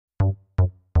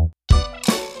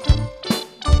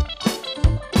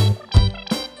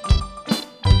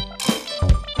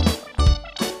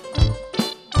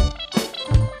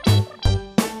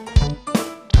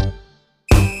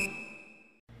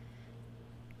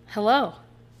Hello.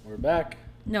 We're back.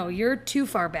 No, you're too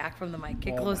far back from the mic.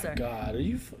 Get closer. Oh my God, are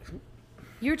you?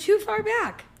 You're too far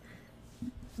back.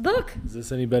 Look. Is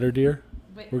this any better, dear?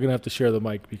 Wait. We're gonna have to share the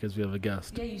mic because we have a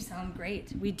guest. Yeah, you sound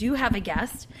great. We do have a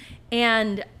guest,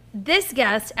 and this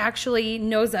guest actually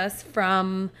knows us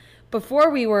from before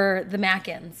we were the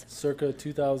Mackins. Circa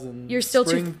 2000. You're still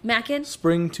spring, too Mackin?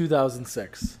 Spring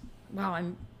 2006. Wow,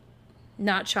 I'm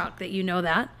not shocked that you know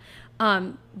that.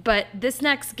 But this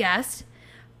next guest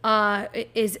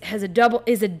is a double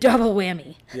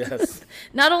whammy. Yes.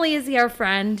 Not only is he our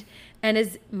friend and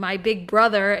is my big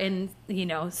brother in,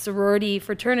 sorority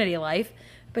fraternity life,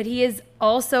 but he is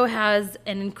also has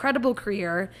an incredible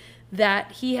career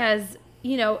that he has,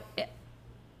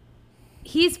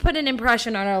 he's put an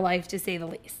impression on our life, to say the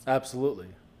least. Absolutely.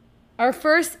 Our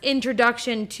first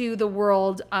introduction to the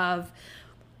world of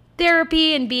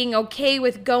therapy and being okay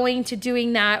with going to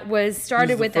doing that was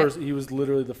started with He was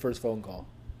literally the first phone call.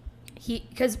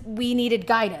 because we needed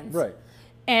guidance. Right.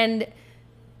 And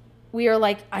we are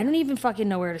like, I don't even fucking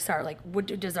know where to start. Like,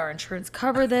 does our insurance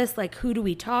cover this? Like, who do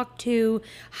we talk to?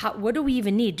 What do we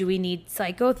even need? Do we need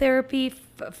psychotherapy?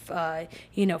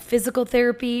 Physical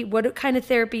therapy? What kind of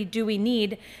therapy do we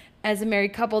need as a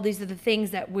married couple? These are the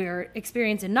things that we're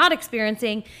experiencing and not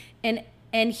experiencing. And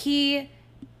he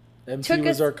MC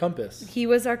was our compass. He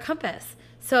was our compass.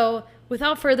 So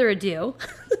without further ado,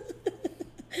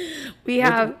 we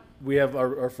have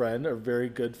our friend, our very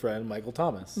good friend, Michael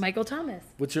Thomas. Michael Thomas.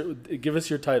 Give us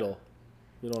your title.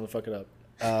 We don't want to fuck it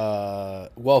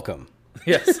up. Welcome.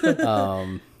 Yes.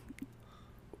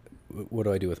 What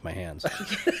do I do with my hands?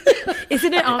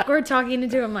 Isn't it awkward talking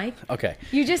into a mic? Okay.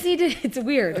 You just need to, it's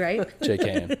weird, right?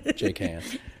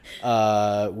 JKN.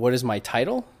 What is my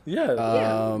title?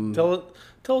 Yeah.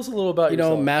 Tell us a little about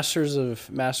yourself.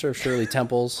 Master of Shirley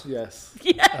Temples. Yes.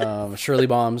 Shirley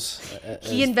bombs.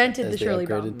 He invented the Shirley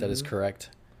bomb. That is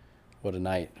correct. What a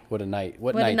night. What nights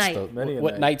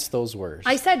What nights those were.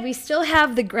 I said we still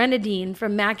have the grenadine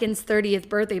from Mackin's 30th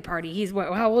birthday party. He's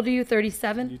what? How old are you?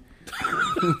 37?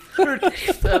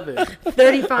 37.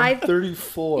 35?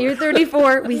 34. You're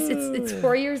 34. It's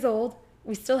 4 years old.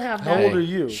 We still have that. How old are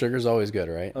you? Sugar's always good,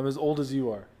 right? I'm as old as you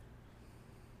are.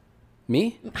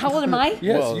 Me? How old am I?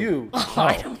 Yes, Well, you. Oh,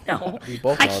 I don't know. We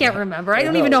both I know can't that. remember. I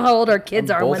don't even know how old our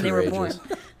kids are both when they your were born.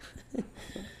 ages.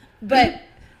 But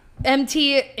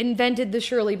MT invented the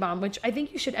Shirley bomb, which I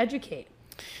think you should educate.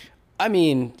 I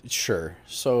mean, sure.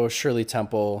 So Shirley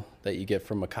Temple that you get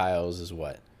from Mikhail's is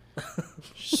what?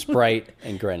 Sprite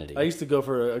and grenadine. I used to go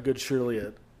for a good Shirley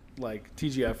at like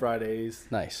TGI Fridays.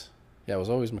 Nice. Yeah, it was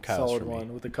always Mikhail's Solid for me.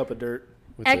 one with a cup of dirt.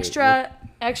 With Extra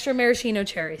maraschino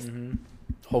cherries. Mm-hmm.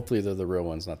 hopefully they're the real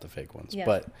ones, not the fake ones. Yeah.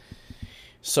 But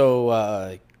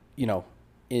so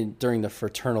during the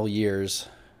fraternal years,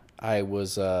 I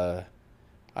was I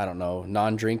don't know,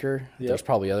 non-drinker. Yep. There's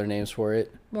probably other names for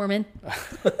it. Mormon.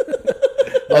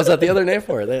 Oh, is that the other name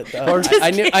for it?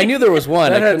 I knew there was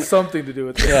one. That had something to do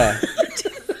with it. Yeah.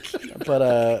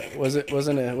 But was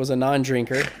a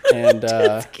non-drinker, and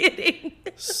Just kidding.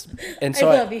 and so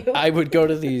I love you. I would go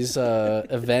to these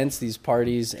events, these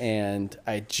parties, and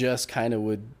I just kind of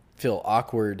would feel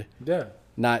awkward, Yeah.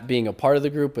 not being a part of the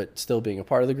group, but still being a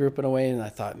part of the group in a way. And I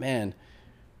thought, man,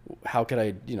 how could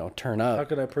I, turn up? How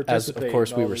could I As participate of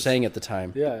course in we all were this? saying at the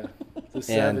time. Yeah. The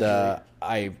And savagery.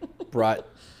 I brought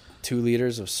 2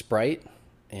 liters of Sprite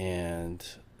and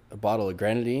a bottle of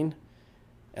grenadine,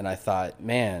 and I thought,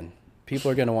 man,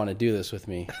 people are going to want to do this with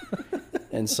me.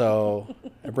 And so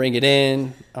I bring it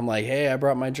in. I'm like, hey, I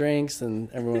brought my drinks,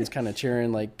 and everyone's kind of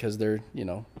cheering, like, because they're,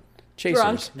 chasers.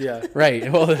 Drunk. Yeah.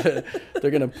 Right. Well,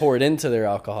 they're going to pour it into their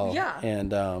alcohol. Yeah.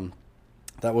 And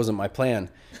that wasn't my plan.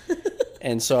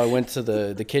 And so I went to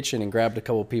the kitchen and grabbed a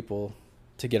couple people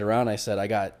to get around. I said, I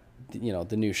got,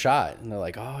 the new shot. And they're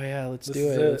like, oh, yeah, let's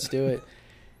do it.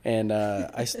 And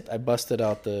I busted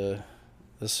out the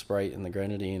Sprite and the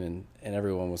grenadine, and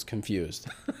everyone was confused.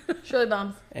 Shirley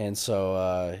bombs. And so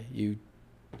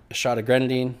a shot of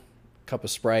grenadine, cup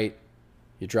of Sprite,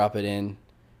 you drop it in,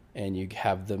 and you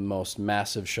have the most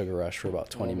massive sugar rush for about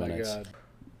 20 minutes. God.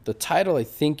 The title I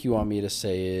think you want me to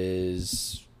say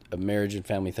is a marriage and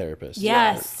family therapist.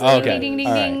 Yes. Okay. Ding, ding, ding,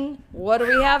 All ding. What do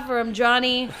we have for him,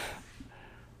 Johnny?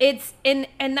 It's and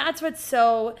that's what's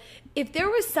so. If there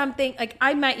was something like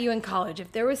I met you in college,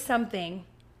 if there was something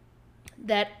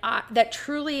that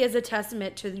truly is a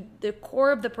testament to the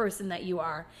core of the person that you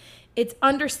are, it's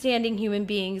understanding human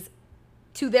beings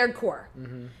to their core.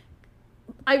 Mm-hmm.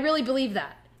 I really believe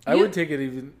that. I would take it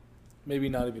even, maybe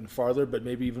not even farther, but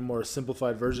maybe even more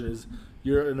simplified version is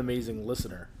you're an amazing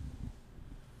listener.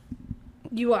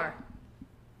 You are.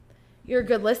 You're a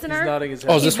good He's listener. nodding his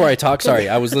head. Oh, is this where I talk? Sorry,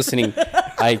 I was listening.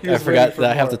 I was forgot waiting for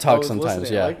that I have more. to talk I was sometimes.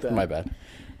 listening. I Yeah, like that. my bad.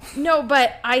 No,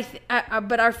 but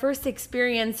but our first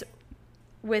experience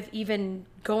with even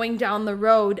going down the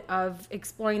road of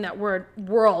exploring that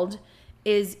world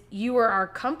is you were our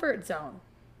comfort zone.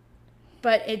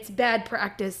 But it's bad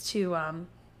practice to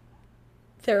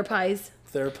therapize.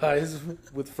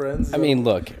 Therapize with friends. I mean,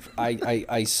 look,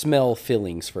 I smell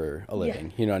feelings for a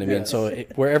living. You know what I mean? Yes. So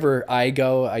wherever I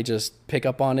go, I just pick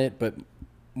up on it. But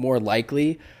more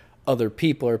likely, other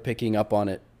people are picking up on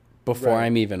it before Right.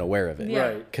 I'm even aware of it. Yeah.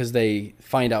 Right. Because they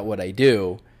find out what I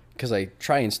do. Because I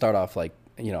try and start off like,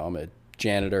 I'm a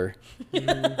janitor. And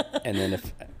then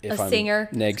if A I'm singer.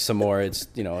 neg some more, it's,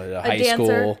 at a high dancer.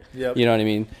 school. Yep. You know what I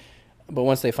mean? But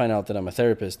once they find out that I'm a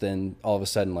therapist, then all of a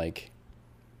sudden, like,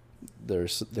 their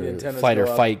antennas flight or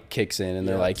go up. fight kicks in, and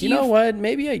they're Yeah. like, Do you know you- what?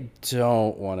 Maybe I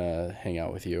don't want to hang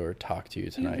out with you or talk to you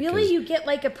tonight. 'cause You get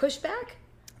like a pushback?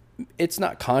 it's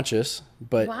not conscious,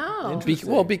 but Wow.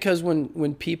 Interesting. because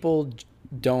when people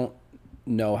don't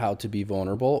know how to be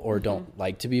vulnerable or don't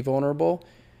like to be vulnerable,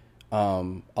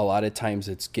 a lot of times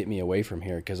it's get me away from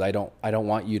here because I don't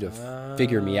want you to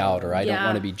figure me out, or I don't Yeah.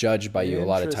 want to be judged by you. A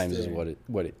lot of times is Interesting.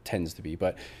 what it tends to be.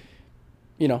 But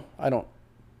I don't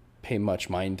pay much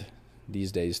mind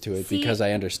these days to it See- because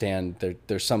I understand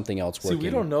there's something else See, working. we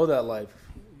don't know that life.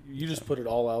 You just put it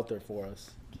all out there for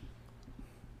us.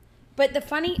 But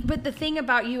the thing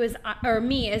about you is, or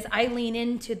me, is I lean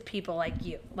into people like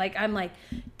you. Like, I'm like,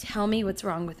 tell me what's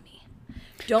wrong with me.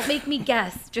 Don't make me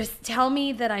guess. Just tell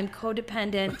me that I'm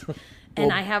codependent and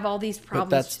Well, I have all these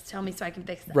problems. that's- Just tell me so I can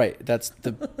fix them. Right. That's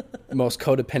the most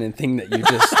codependent thing that you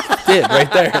just did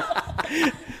right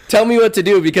there. Tell me what to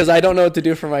do because I don't know what to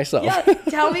do for myself. Yeah,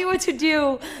 tell me what to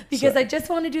do because I just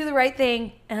want to do the right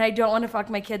thing and I don't want to fuck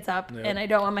my kids up Yeah. and I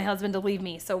don't want my husband to leave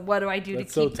me. So what do I do That's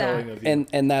to so keep telling that? of you.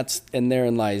 And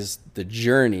therein lies the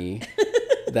journey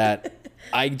that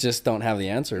I just don't have the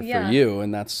answer Yeah. for you,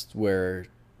 and that's where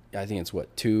I think it's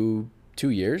what 2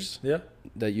 years Yeah,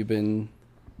 that you've been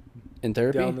in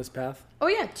therapy. down this path. Oh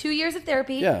yeah, 2 years of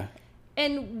therapy. Yeah.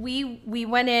 And we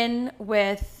went in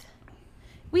with,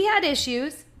 we had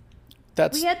issues.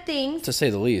 That's We had things. to say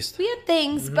the least. We had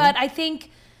things, but I think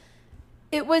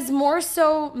it was more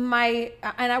so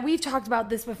we've talked about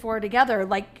this before together,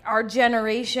 like our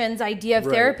generation's idea of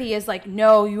Right. therapy is like,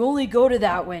 no, you only go to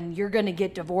that when you're going to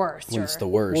get divorced. When or- it's the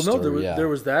worst. Well, no, or, there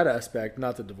was that aspect,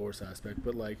 not the divorce aspect,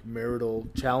 but like marital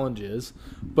challenges.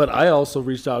 But I also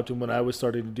reached out to him when I was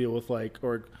starting to deal with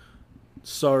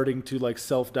starting to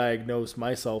self-diagnose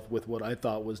myself with what I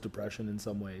thought was depression in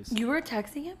some ways. You were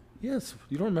texting him? Yes,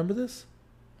 you don't remember this?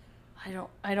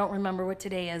 I don't remember what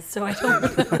today is, so I don't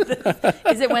remember this.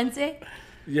 Is it Wednesday?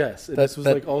 Yes, and That- this was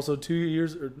that- also 2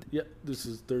 years, this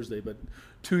is Thursday, but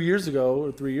 2 years ago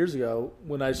or 3 years ago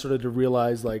when I started to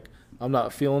realize I'm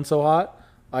not feeling so hot.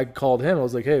 I called him. I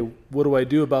was like, "Hey, what do I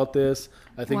do about this?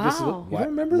 I think this is." Wow. You don't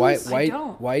remember why, this? Why,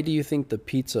 don't. why do you think the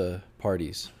pizza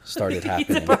parties started Pizza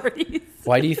happening? parties.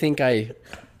 Why do you think I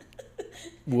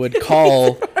would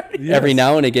call every Yes.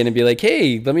 now and again and be like,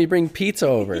 "Hey, let me bring pizza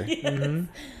over"?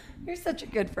 You're such a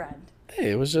good friend.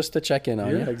 Hey, it was just to check in on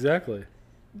Yeah, you. exactly.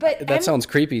 But That sounds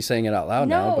creepy saying it out loud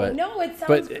now, but no, it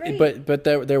sounds great. but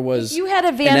there was if you had a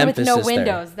an van with no emphasis there.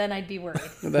 windows, then I'd be worried.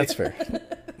 That's fair.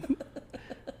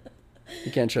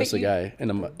 You can't trust a guy in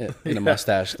a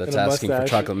mustache that's In a asking for mustache.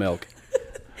 chocolate milk.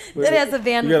 That has a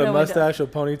van You with got no a mustache, a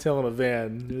ponytail, and a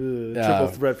van. Triple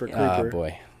threat for creeper. Oh boy.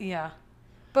 windows. Yeah.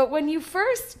 But when you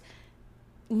first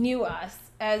knew us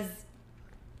as,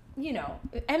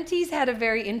 MT's had a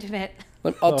very intimate.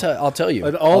 I'll tell you.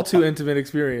 An all too intimate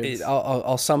experience.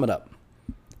 I'll sum it up.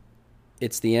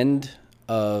 It's the end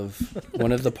of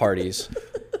one of the parties,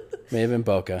 may have been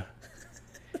Boca,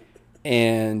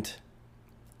 and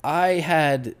I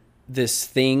had this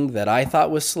thing that I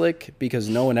thought was slick because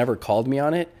no one ever called me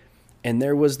on it, and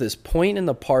there was this point in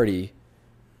the party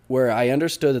where I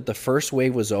understood that the first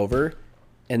wave was over,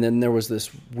 and then there was this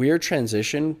weird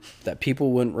transition that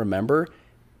people wouldn't remember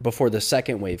before the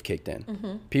second wave kicked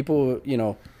in. People,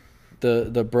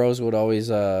 the bros would always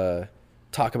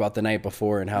talk about the night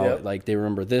before and how Yep. they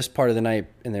remember this part of the night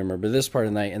and they remember this part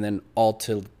of the night, and then all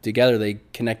together they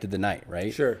connected the night,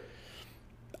 right? Sure.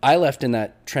 I left in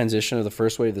that transition of the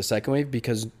first wave to the second wave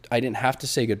because I didn't have to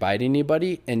say goodbye to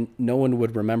anybody and no one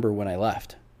would remember when I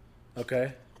left.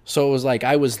 Okay. So it was like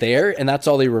I was there and that's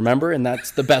all they remember, and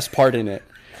that's the best part in it.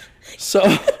 So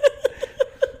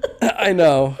I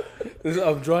know.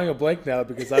 I'm drawing a blank now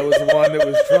because I was the one that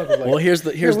was drunk. I'm like, Well, here's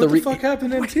the what the fuck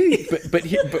happened, MT?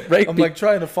 but right. I'm like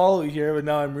trying to follow you here, but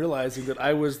now I'm realizing that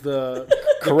I was the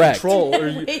Correct. control,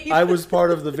 or I was part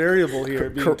of the variable here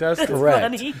being tested. Correct.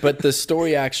 funny. But the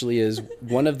story actually is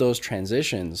one of those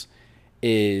transitions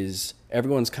is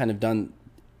everyone's kind of done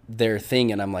their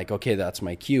thing, and I'm like, okay, that's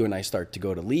my cue, and I start to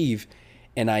go to leave,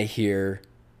 and I hear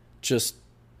just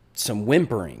some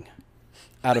whimpering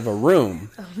out of a room.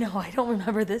 Oh no, I don't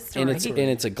remember this story. And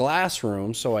it's a glass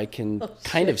room, so I can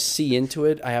kind of see into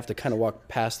it. I have to kind of walk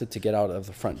past it to get out of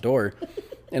the front door.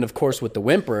 And of course, with the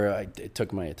whimper, it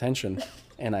took my attention,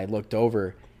 and I looked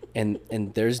over, and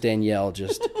there's Danielle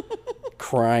just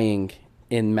crying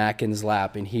in Mackin's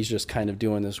lap, and he's just kind of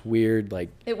doing this weird like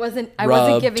It wasn't. I rub,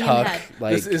 wasn't giving tuck, him head.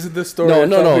 like This isn't the story. no I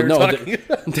no thought no we were no, talking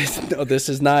about. this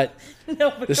is not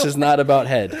No, but this go is not about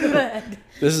head. ahead.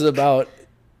 This is about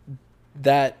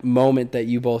that moment that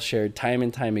you both shared time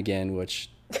and time again, which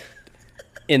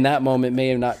in that moment may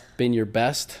have not been your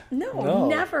best, No,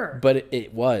 never. but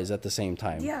it was at the same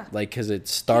time. Yeah. Like, because it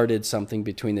started something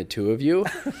between the two of you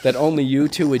that only you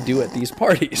two would do at these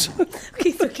parties.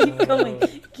 Okay, so keep going.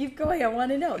 Keep going. I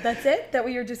want to know. That's it? That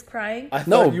we were just crying? I thought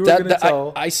No, you were going to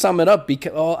tell. I sum it up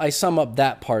because I sum up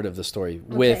that part of the story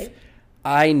with Okay.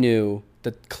 I knew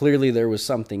that clearly there was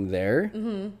something there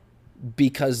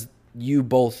because you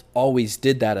both always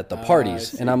did that at the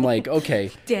parties. And I'm like, okay,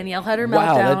 Danielle had her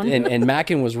wow. meltdown. And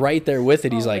Mackin was right there with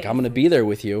it. He's like, I'm going to be there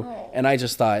with you. Oh. And I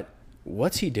just thought,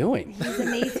 what's he doing? He's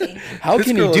amazing. How This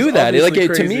can he girl do is that? Like,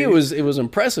 obviously to me, crazy. it was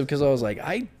impressive because I was like,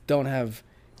 I don't have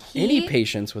any He-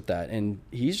 patience with that. And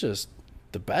he's just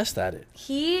the best at it.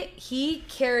 He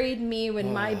carried me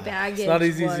when my baggage It's not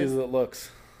as was... easy as it looks.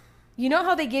 You know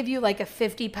how they give you like a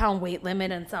 50-pound weight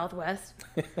limit in Southwest?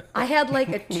 I had like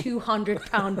a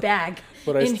 200-pound bag.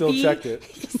 But I and still checked it.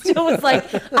 He still was like,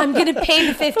 I'm going to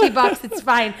pay the $50. It's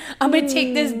fine. I'm going to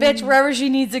take this bitch wherever she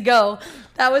needs to go.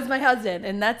 That was my husband.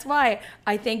 And that's why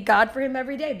I thank God for him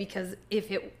every day, because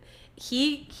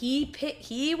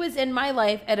he was in my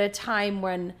life at a time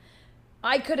when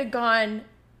I could have gone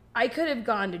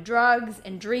to drugs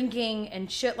and drinking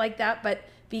and shit like that, but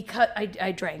because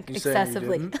I drank You saying you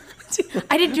excessively. didn't?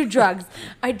 I didn't do drugs.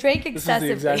 I drank This excessively.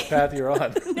 is the exact path you're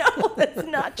on. No, that's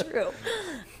not true.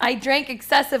 I drank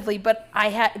excessively, but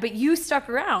you stuck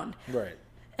around. Right.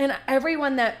 And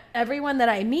everyone that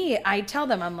I meet, I tell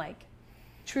them, I'm like,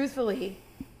 truthfully,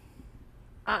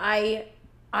 I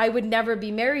would never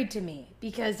be married to me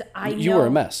because I know You were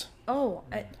a mess. Oh,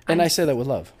 And I say that with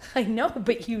love. I know,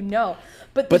 but you know.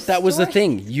 But That was the story-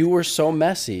 thing. You were so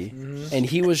messy, and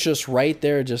he was just right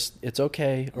there, just, it's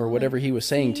okay, or whatever he was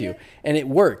saying to you. And it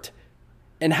worked.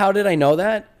 And how did I know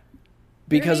that?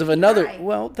 Because make of me another. cry.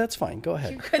 Well, that's fine. Go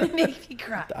ahead. You're gonna make me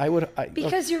cry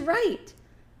because you're right.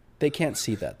 they can't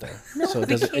see that, though. No, So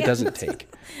they it doesn't can't.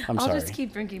 take. I'm I'll sorry. just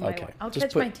keep drinking my Okay. wine. I'll Just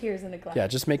catch put- my tears in a glass. Yeah,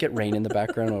 just make it rain in the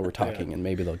background while we're talking, and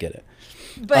maybe they'll get it.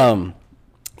 But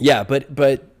Yeah, but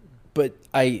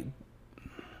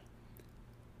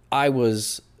I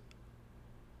was.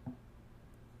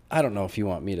 I don't know if you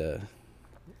want me to.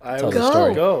 I Tell was the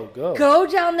story. Go. go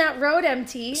down that road,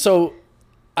 MT. So,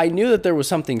 I knew that there was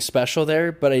something special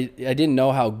there, but I didn't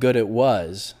know how good it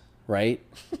was. Right?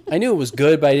 I knew it was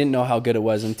good, but I didn't know how good it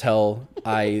was until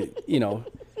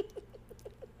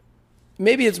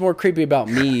maybe it's more creepy about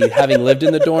me having lived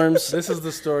in the dorms. This is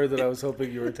the story that I was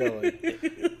hoping you were telling.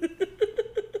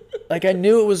 Like, I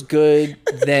knew it was good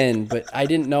then, but I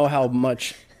didn't know how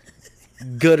much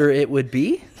gooder it would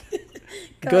be.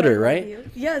 God, Gooder, I love right? you.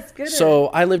 Yes, gooder. So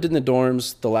I lived in the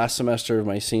dorms the last semester of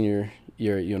my senior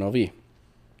year at UNLV.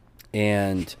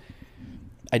 And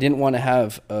I didn't want to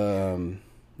have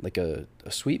like a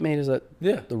suite mate. Is that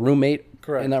Yeah. the roommate?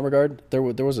 Correct. In that regard, there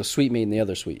was a suite mate in the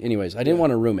other suite. Anyways, I didn't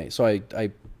want a roommate, so I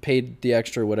paid the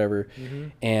extra whatever,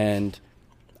 and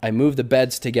I moved the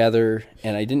beds together.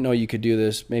 And I didn't know you could do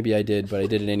this. Maybe I did, but I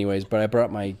did it anyways. But I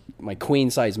brought my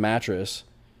queen size mattress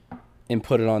and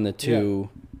put it on the two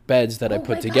beds that I Oh my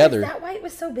put God, together. is that why it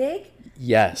was so big?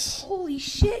 Yes, Holy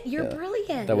shit, you're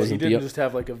brilliant. that was He the didn't deal. just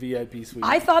have like a VIP suite.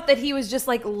 I thought that he was just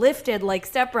like lifted like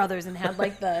Step Brothers and had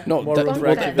like the No, More that, room for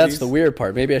well, activities. that's the weird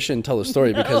part. Maybe I shouldn't tell the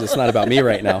story because it's not about me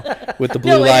right now with the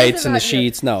blue No, it is lights and the about you.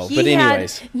 sheets. No, He but had-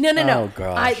 anyways. no. Oh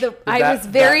gosh. I was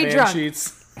very Batman drunk.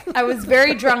 Sheets. I was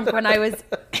very drunk when I was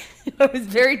I was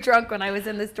very drunk when I was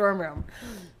in the storm room.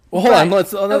 Well, hold on. But-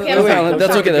 Let's. Okay,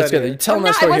 that's okay. that's okay. That's Jump the good. gun Tell them No,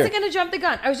 that I story wasn't here. going to jump the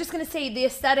gun. I was just going to say the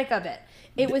aesthetic of it.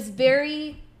 It was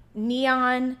very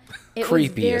neon. It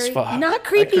Creepy was as very, fuck. Not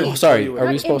creepy. couldn't Oh, sorry. tell you Are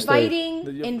we Not supposed inviting,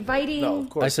 to? inviting. No, of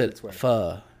course. I you said could swear.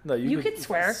 pho. No, You could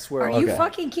swear. Swear Are on you Okay.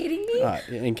 fucking kidding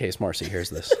me? In case Marcy hears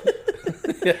this.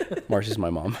 Marcy's my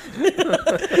mom.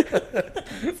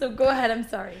 So go ahead. I'm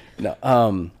sorry.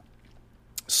 No.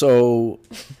 So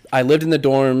I lived in the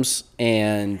dorms,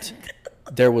 and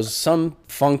there was some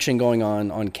function going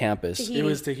on campus. Tahiti. It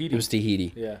was Tahiti. It was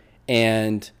Tahiti. Yeah.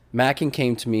 And Mackin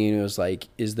came to me and it was like,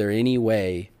 is there any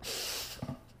way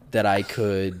that I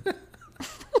could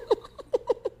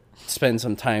spend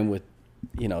some time with,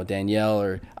 Danielle,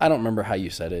 or I don't remember how you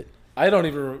said it. I don't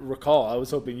even recall. I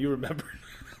was hoping you remembered.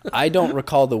 I don't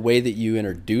recall the way that you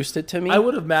introduced it to me. I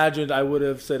would have imagined I would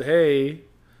have said, hey,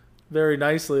 very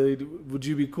nicely, would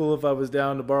you be cool if I was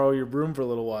down to borrow your broom for a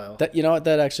little while? That, you know what?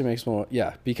 That actually makes more,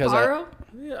 because Borrow?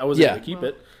 Yeah, I wasn't Yeah. going to keep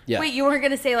it. yeah. Wait, you weren't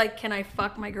gonna say like, can I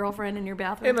fuck my girlfriend in your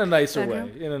bathroom? In a nicer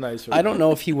bedroom? way. In a nicer I don't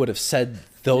know if he would have said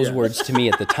those Yeah. words to me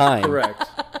at the time. Correct.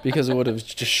 Because it would have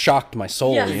just shocked my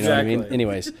soul. Yeah. You know what I mean? Exactly.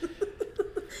 Anyways.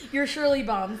 You're Shirley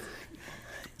bombs.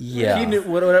 Yeah. He knew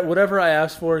whatever I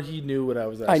asked for, he knew what I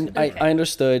was asking. I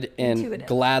understood and Intuitive.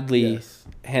 gladly Yes.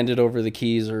 handed over the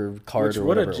keys or card Which, or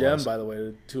what a whatever it gem, was. by the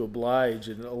way, to oblige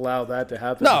and allow that to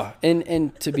happen. No,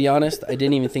 and to be honest, I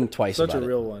didn't even think twice Such a about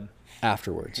real one. it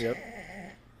afterwards. Yep.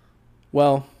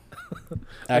 Well,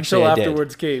 actually, Until I did.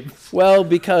 afterwards came. Well,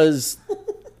 because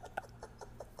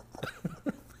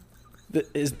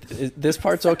is this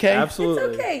part's okay? Absolutely.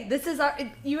 It's okay. This is our.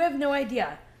 You have no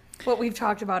idea what we've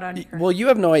talked about on here. Well, you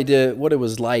have no idea what it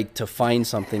was like to find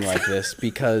something like this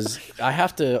because I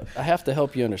have to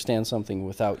help you understand something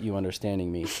without you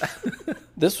understanding me.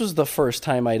 This was the first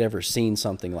time I'd ever seen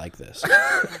something like this.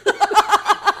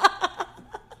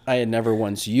 I had never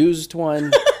once used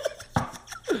one,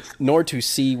 nor to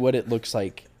see what it looks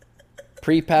like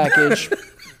pre-package,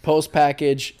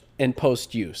 post-package, and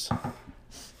post-use.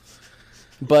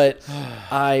 But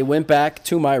I went back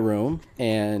to my room,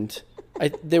 and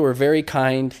they were very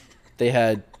kind. They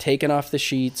had taken off the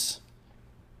sheets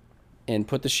and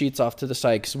put the sheets off to the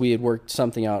side because we had worked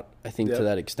something out, I think, Yep. to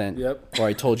that extent. Yep. Or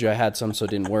I told you I had some, so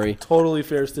didn't worry. Totally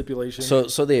fair stipulation.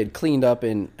 So they had cleaned up,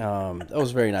 and that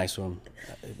was very nice of them.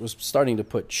 It was starting to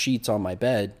put sheets on my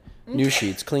bed, new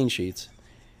sheets, clean sheets.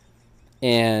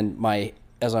 And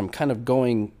as I'm kind of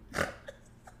going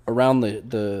around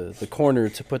the corner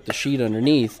to put the sheet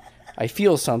underneath, I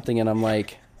feel something, and I'm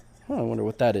like, oh, I wonder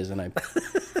what that is. And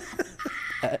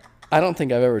I don't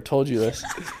think I've ever told you this,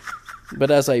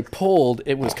 but as I pulled,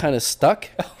 it was kind of stuck.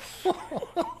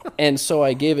 And so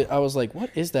I was like, what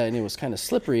is that? And it was kind of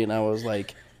slippery, and I was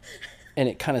like, and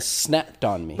it kind of snapped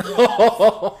on me.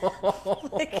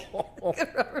 Like a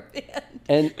rubber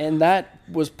band. And that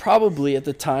was probably at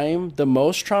the time the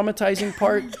most traumatizing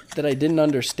part that I didn't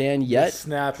understand yet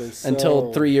Snap is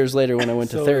until 3 years later when I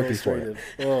went to so therapy for it.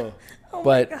 illustrative. Oh.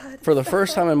 But God, for the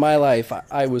first time in my life,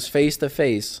 I was face to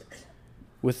face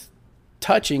with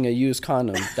touching a used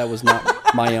condom that was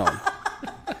not my own.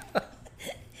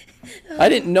 I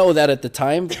didn't know that at the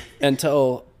time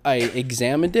until I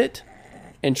examined it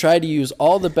and tried to use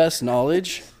all the best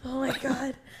knowledge Oh my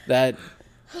god. that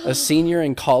a senior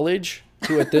in college,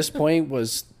 who at this point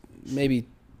was maybe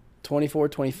 24,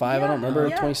 25, I don't remember,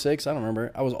 Yeah. 26, I don't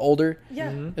remember. I was older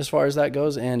Yeah. as far as that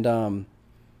goes, and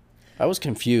I was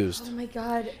confused. Oh my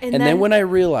god. And then when I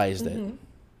realized it,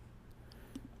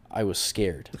 I was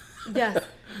scared. yes.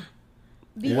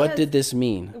 What did this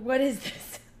mean? What is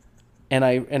this? And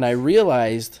I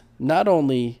realized not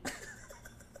only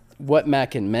what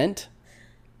Mackin meant,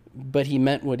 but he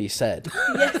meant what he said.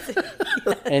 Yes.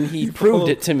 And he proved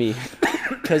it to me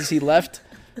because he left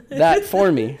that for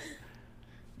me.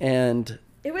 And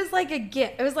It was like a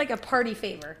gift. It was like a party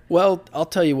favor. well, I'll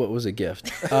tell you what was a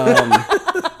gift.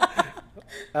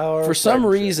 Our For some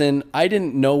friendship. reason, I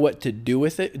didn't know what to do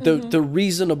with it. The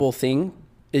reasonable thing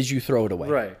is you throw it away.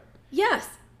 Right. Yes.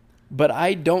 But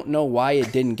I don't know why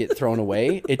it didn't get thrown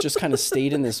away. It just kind of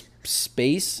stayed in this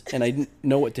space, and I didn't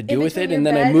know what to do In with between it. And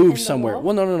your then I bed moved and the somewhere. wall?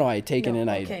 Well, no. I had taken it and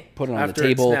okay. I put it on After the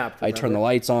it table. snapped, I turned the remember?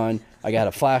 lights on. I got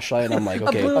a flashlight, and I'm like,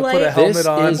 okay, blue I put a light. helmet this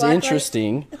on. is Black light.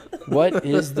 interesting. What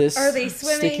is this Are they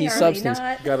swimming? sticky Are substance? they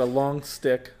not? Got a long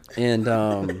stick. And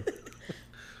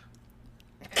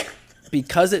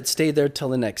because it stayed there till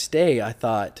the next day, I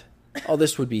thought, oh,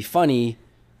 this would be funny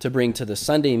to bring to the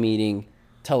Sunday meeting,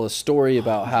 tell a story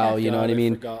about how, you know God, what I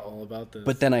mean? forgot all about this.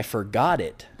 But then I forgot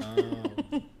it.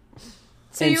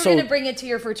 So And you were so- going to bring it to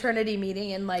your fraternity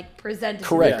meeting and like present it.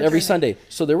 Correct, To every your Sunday.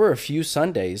 So there were a few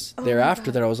Sundays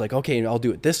thereafter that I was like, okay, I'll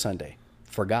do it this Sunday.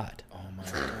 Forgot. oh my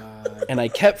God. And I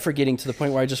kept forgetting to the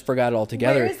point where I just forgot it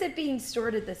altogether. Where is it being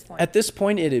stored at this point? At this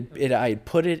point, I had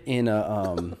put it in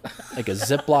a like a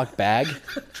Ziploc bag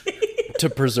to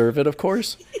preserve it, of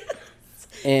course.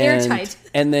 And, Airtight.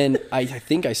 And then I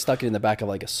think I stuck it in the back of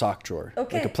like a sock drawer, like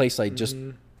Okay. a place I just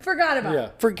Forgot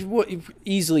about. Yeah.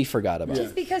 Easily forgot about.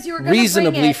 Just because you were gonna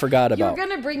Reasonably bring it, forgot You about. were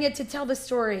gonna bring it to tell the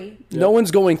story. No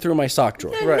one's going through my sock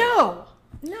drawer. Right.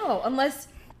 No, unless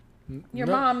your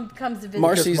mom comes to visit.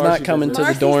 Marcy's Marcy not coming visits.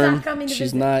 to the Marcy's not dorm. coming to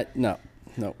She's visit. not.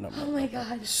 No. Oh my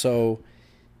god. So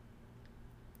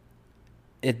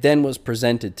it then was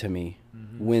presented to me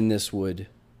when this would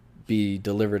be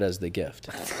delivered as the gift.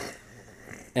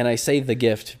 And I say the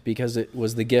gift because it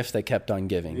was the gift that kept on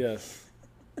giving. Yes.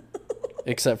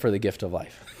 Except for the gift of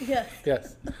life. Yes.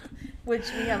 Yes. Which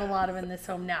we have a lot of in this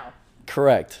home now.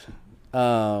 Correct.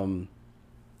 At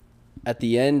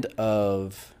the end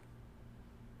of...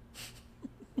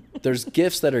 There's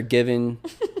gifts that are given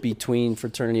between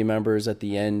fraternity members at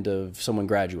the end of someone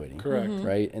graduating. Correct.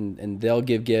 Right? And they'll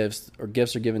give gifts, or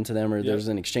gifts are given to them, or there's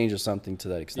an exchange of something to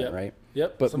that extent, Yep. right?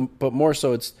 Yep. But more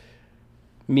so it's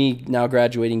me now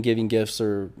graduating, giving gifts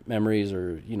or memories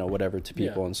or, whatever to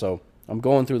people. Yeah. And so I'm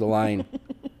going through the line,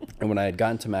 and when I had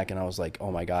gotten to Mac, and I was like,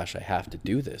 oh my gosh, I have to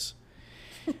do this.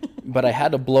 But I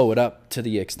had to blow it up to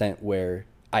the extent where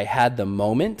I had the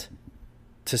moment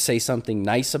to say something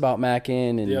nice about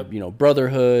Mackin and, Yep.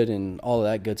 brotherhood and all of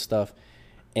that good stuff.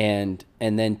 And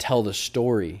then tell the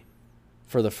story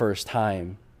for the first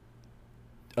time,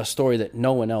 a story that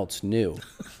no one else knew.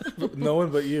 No one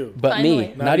but you. But Finally. me,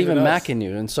 Not not even even us. Mackin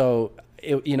knew. And so,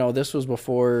 this was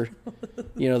before,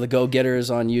 the go-getters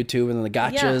on YouTube and the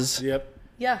gotchas. Yep.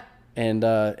 Yeah. And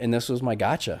this was my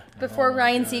gotcha. Before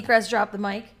Ryan Seacrest dropped the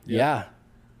mic. Yeah.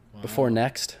 Before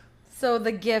next. So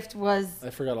the gift was I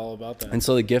forgot all about that. And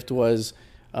so the gift was,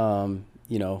 a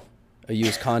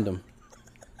used condom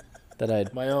that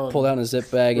I'd My own. pulled out in a zip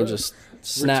bag and just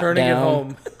snapped Returning down. it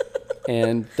home.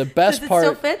 And the best Does it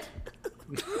still part, fit?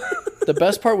 the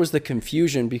best part was the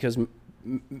confusion because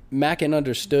Mackin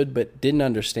understood but didn't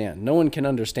understand. No one can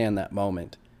understand that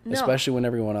moment, No. especially when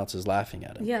everyone else is laughing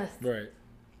at it. Yes. Right.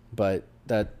 But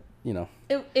that,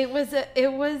 It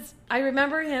was I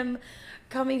remember him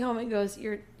coming home and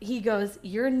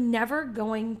you're never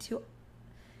going to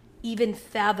even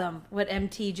fathom what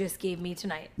MT just gave me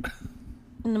tonight.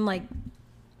 And I'm like,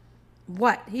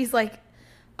 what? He's like,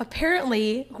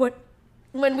 apparently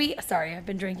sorry, I've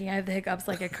been drinking. I have the hiccups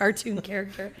like a cartoon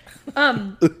character.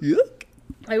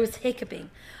 I was hiccuping.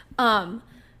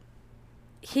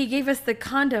 He gave us the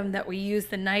condom that we used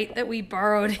the night that we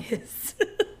borrowed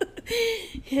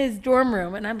his dorm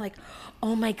room. And I'm like,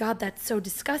 oh my God, that's so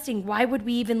disgusting. Why would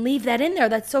we even leave that in there?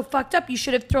 That's so fucked up. You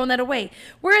should have thrown that away.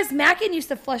 Whereas Mackin used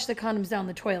to flush the condoms down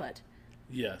the toilet.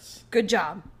 Yes. Good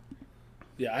job.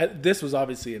 Yeah, this was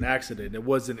obviously an accident. It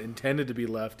wasn't intended to be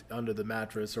left under the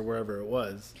mattress or wherever it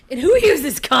was. And who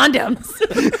uses condoms?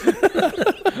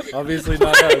 Obviously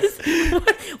not us.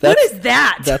 What is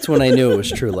that? that's when I knew it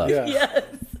was true love. Yeah. Yes.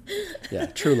 Yeah,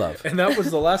 true love. And that was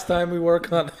the last time we wore a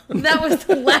condom. That was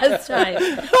the last time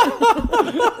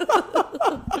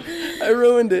I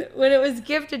ruined it. when it was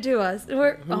gifted to us. Oh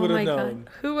would my have known? God.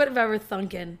 Who would have ever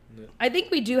thunken? I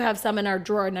think we do have some in our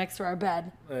drawer next to our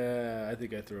bed. I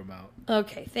think I threw them out.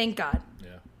 Okay, thank God. Yeah.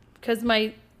 Because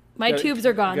my tubes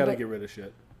are gone. Gotta But get rid of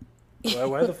shit.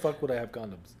 Why the fuck would I have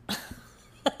condoms?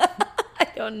 I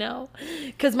don't know.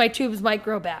 Because my tubes might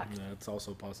grow back. That's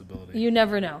also a possibility. You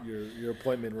never know. Your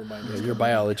appointment reminded us. Your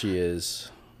biology is,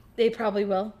 They probably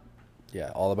will.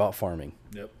 all about farming.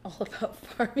 Yep. All about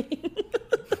farming.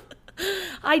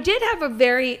 I did have a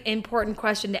very important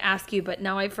question to ask you, but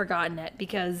now I've forgotten it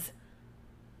because,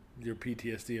 Your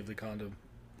PTSD of the condom.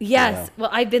 yes, Yeah. well,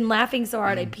 I've been laughing so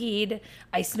hard. I peed,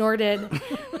 I snorted,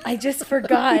 I just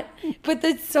forgot. But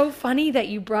that's so funny that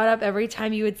you brought up every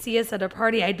time you would see us at a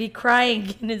party, I'd be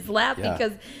crying in his lap Yeah.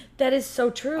 because that is so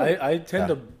true. I tend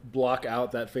to block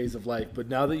out that phase of life, but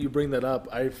now that you bring that up,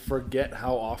 I forget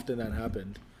how often that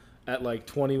happened. At like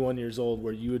 21 years old,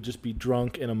 where you would just be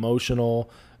drunk and emotional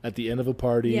at the end of a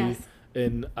party, Yes.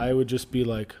 and I would just be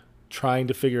like trying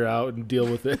to figure out and deal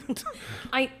with it.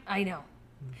 I know.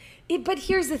 But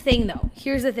here's the thing, though.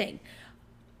 Here's the thing.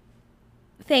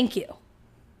 Thank you.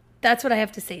 That's what I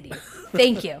have to say to you.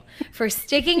 Thank you for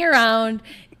sticking around,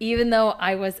 even though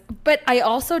I was. But I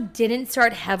also didn't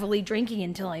start heavily drinking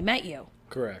until I met you.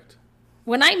 Correct.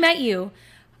 When I met you,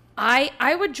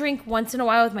 I would drink once in a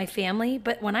while with my family,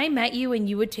 but when I met you and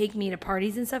you would take me to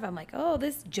parties and stuff, I'm like, oh,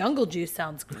 this jungle juice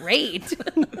sounds great.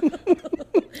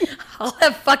 I'll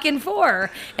have fucking 4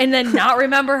 and then not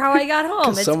remember how I got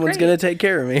home. It's Someone's great. going to take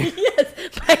care of me. Yes,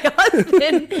 my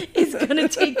husband is going to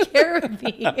take care of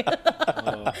me.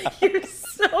 You're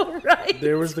so right.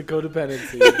 There was the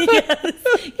codependency.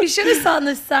 Yes. You should have saw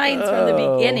the signs from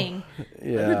the beginning. I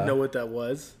didn't Yeah. know what that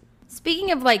was.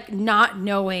 Speaking of like not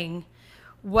knowing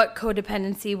what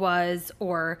codependency was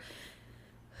or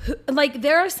like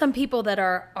there are some people that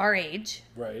are our age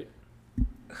Right.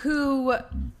 who,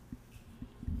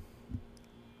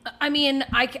 I mean,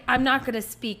 I'm not going to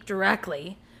speak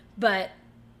directly, but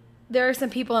there are some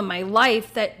people in my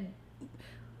life that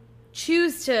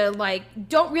choose to like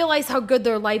don't realize how good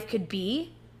their life could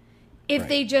be if Right.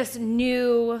 they just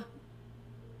knew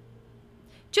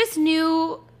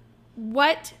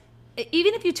what,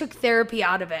 even if you took therapy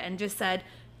out of it and just said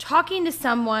talking to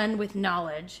someone with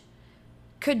knowledge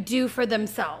could do for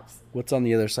themselves. What's on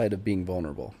the other side of being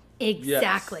vulnerable?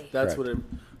 Exactly. Yes, that's Correct. what it.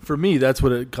 For me, that's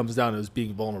what it comes down to: is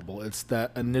being vulnerable. It's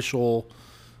that initial.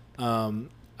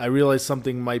 I realize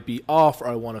something might be off, or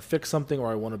I want to fix something,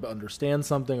 or I want to understand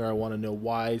something, or I want to know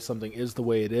why something is the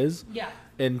way it is. Yeah.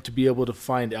 And to be able to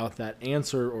find out that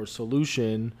answer or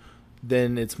solution,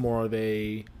 then it's more of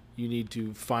a, you need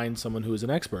to find someone who is an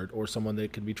expert or someone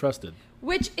that can be trusted.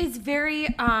 Which is very,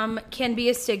 can be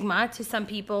a stigma to some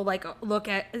people. Like, look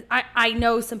at, I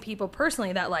know some people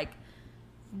personally that like,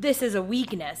 this is a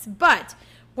weakness. But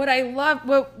what I love,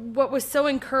 what was so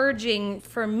encouraging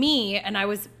for me, and I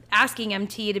was asking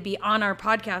MT to be on our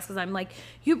podcast because I'm like,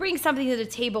 you bring something to the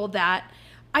table that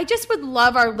I just would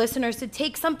love our listeners to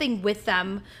take something with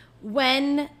them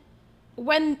when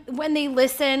they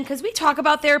listen, because we talk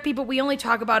about therapy, but we only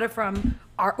talk about it from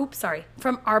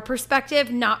our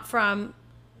perspective, not from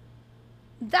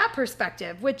that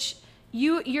perspective, which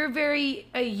you're very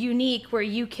unique, where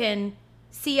you can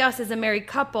see us as a married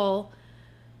couple,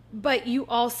 but you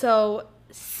also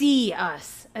see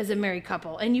us as a married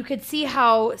couple, and you could see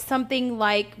how something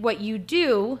like what you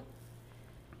do,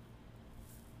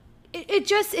 it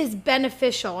just is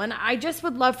beneficial. And I just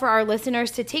would love for our listeners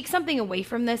to take something away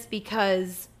from this,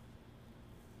 because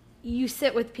you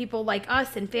sit with people like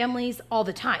us and families all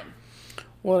the time.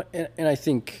 Well, and I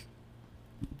think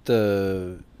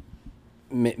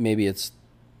maybe it's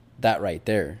that right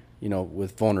there, you know,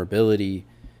 with vulnerability.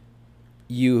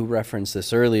 You referenced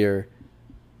this earlier.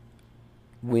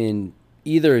 When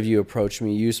either of you approached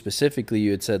me, you specifically, you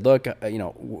had said, look, you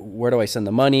know, where do I send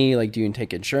the money? Like, do you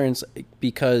take insurance?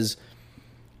 Because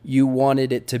you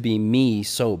wanted it to be me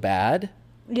so bad.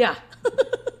 Yeah.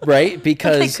 Right?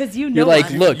 Because 'cause you you're know like,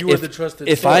 us. look, You were the trusted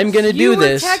if source. I'm going to You do were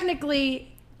this,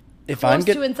 technically if close I'm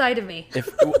to going inside of me if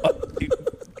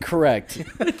correct.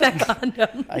 with that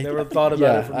condom. I Never thought about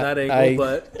yeah, it from that angle, I-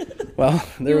 but well,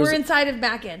 there You was were inside of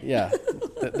back in. yeah,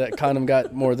 that condom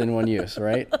got more than one use,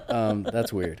 right?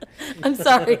 That's weird. I'm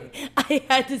sorry. I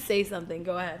had to say something.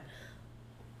 Go ahead.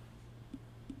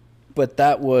 But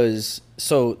that was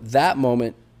so that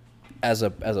moment as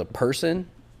a person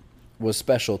was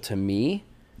special to me,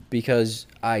 because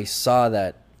I saw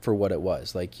that for what it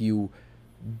was. Like, you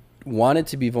wanted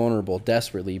to be vulnerable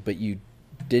desperately, but you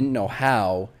didn't know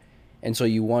how, and so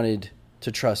you wanted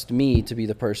to trust me to be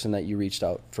the person that you reached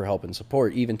out for help and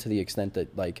support, even to the extent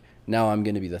that, like, now I'm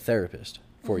going to be the therapist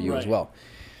for you as Right. well.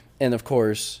 And of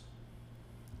course,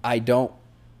 I don't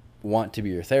want to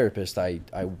be your therapist. I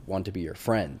want to be your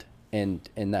friend. And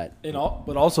that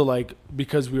but also, like,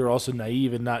 because we were also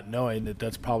naive and not knowing that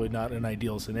that's probably not an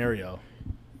ideal scenario.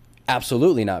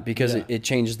 absolutely not, because Yeah. it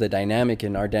changes the dynamic,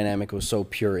 and our dynamic was so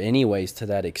pure anyways to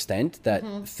that extent that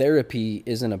therapy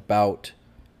isn't about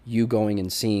you going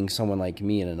and seeing someone like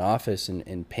me in an office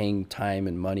and paying time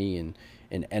and money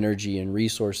and energy and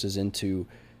resources into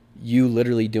you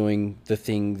literally doing the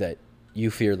thing that you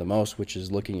fear the most, which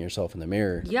is looking at yourself in the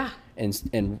mirror. Yeah.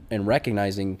 And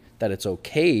recognizing that it's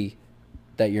okay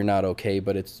that you're not okay,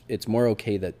 but it's more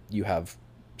okay that you have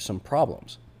some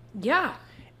problems. Yeah.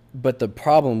 But the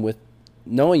problem with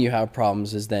knowing you have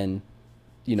problems is then,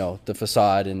 you know, the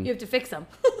facade and You have to fix them.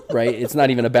 right. It's not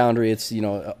even a boundary. It's, you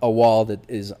know, a wall that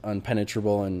is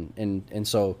unpenetrable. And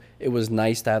so it was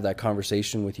nice to have that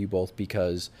conversation with you both,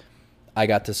 because I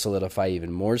got to solidify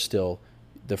even more still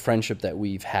the friendship that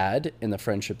we've had and the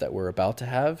friendship that we're about to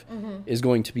have is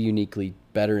going to be uniquely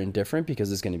better and different, because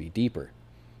it's going to be deeper.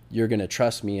 You're going to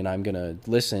trust me and I'm going to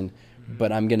listen,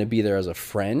 but I'm going to be there as a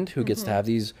friend who gets to have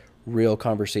these real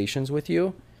conversations with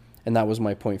you. And that was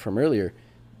my point from earlier.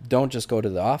 Don't just go to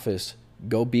the office,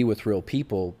 go be with real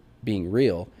people being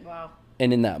real. Wow.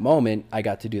 And in that moment, I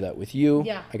got to do that with you.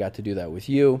 Yeah. I got to do that with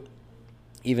you,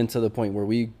 even to the point where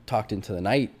we talked into the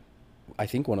night, I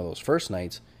think one of those first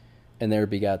nights, and there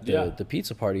begat the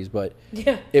pizza parties. But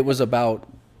Yeah. it was about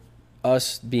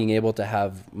us being able to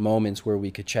have moments where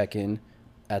we could check in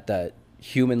at that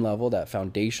human level, that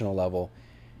foundational level.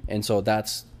 And so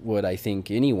that's what I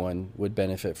think anyone would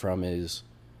benefit from, is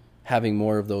having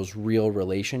more of those real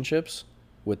relationships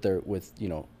with you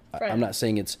know, I'm not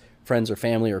saying it's friends or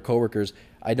family or coworkers.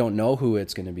 I don't know who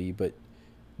it's going to be, but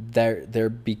there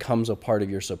becomes a part of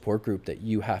your support group that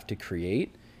you have to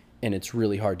create. And it's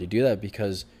really hard to do that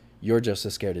because you're just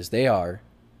as scared as they are.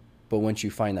 But once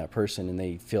you find that person and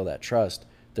they feel that trust,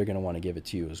 they're going to want to give it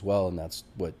to you as well. And that's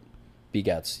what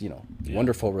begets,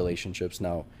 wonderful relationships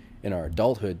now in our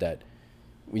adulthood that,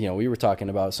 we were talking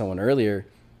about someone earlier,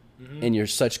 and you're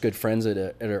such good friends at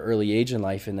an early age in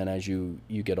life. And then as you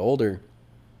get older,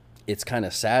 it's kind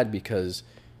of sad because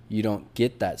you don't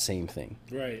get that same thing.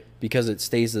 Right. Because it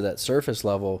stays at that surface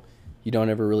level. You don't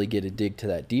ever really get to dig to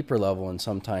that deeper level. And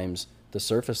sometimes the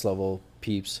surface level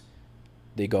peeps,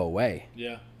 they go away.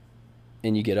 Yeah.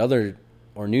 And you get other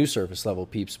or new surface level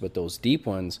peeps, but those deep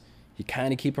ones, you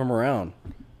kind of keep them around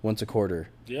once a quarter.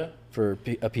 Yeah. For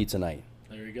a pizza night.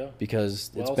 There you go. Because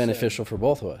it's Well beneficial said. for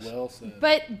both of us. Well said.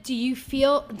 But do you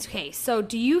feel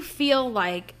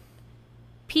like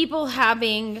people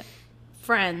having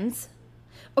friends?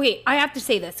 Okay, I have to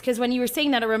say this because when you were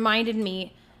saying that, it reminded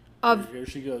me of. Here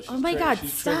she goes. Oh my God!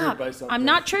 She's triggered Stop! by something. I'm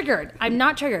not triggered.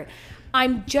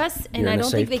 I'm just, and You're I in a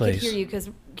don't think they safe could place. hear you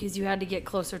because you had to get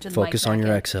closer to the Focus mic. on your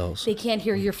Mackin. exhales. They can't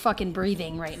hear your fucking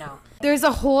breathing right now. There's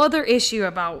a whole other issue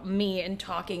about me and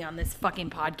talking on this fucking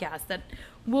podcast that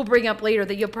we'll bring up later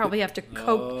that you'll probably have to we're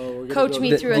gonna coach go me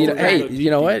to- through You a know, hey, thread.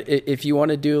 you know what? If you want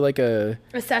to do like a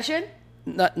session.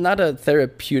 not a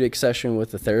therapeutic session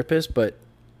with a therapist, but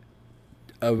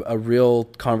a real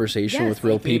conversation Yes, with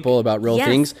real I think- people about real yes.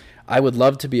 things, I would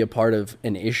love to be a part of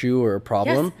an issue or a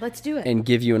problem. Yes, let's do it. And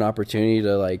give you an opportunity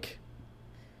to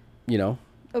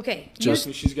Okay.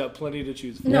 just- She's got plenty to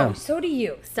choose from. No, Yeah. so do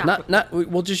you. Stop.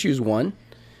 we'll just use one,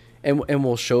 and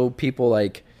we'll show people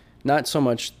like not so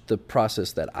much the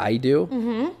process that I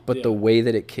do, but Yeah. the way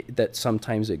that that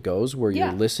sometimes it goes where Yeah.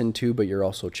 you're listened to, but you're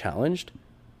also challenged.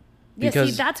 Yeah, see,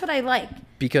 because- that's what I like.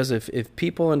 Because if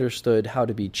people understood how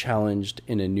to be challenged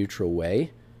in a neutral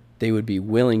way, they would be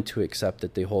willing to accept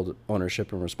that they hold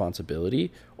ownership and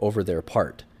responsibility over their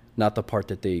part, not the part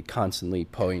that they constantly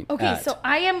point Okay, at. so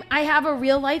I have a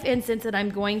real life instance that I'm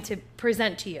going to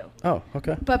present to you. Oh,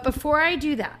 okay. But before I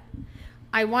do that,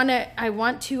 I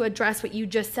want to address what you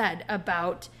just said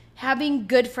about having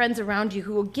good friends around you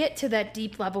who will get to that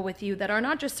deep level with you, that are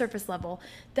not just surface level,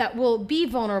 that will be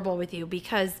vulnerable with you.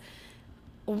 Because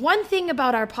one thing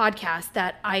about our podcast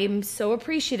that I'm so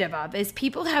appreciative of is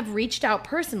people have reached out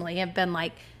personally and been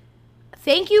like,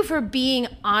 thank you for being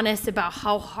honest about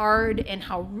how hard and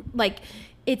how, like,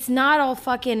 it's not all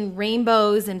fucking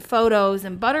rainbows and photos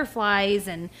and butterflies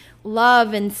and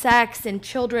love and sex and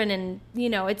children and,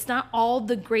 it's not all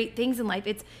the great things in life.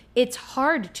 It's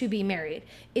hard to be married.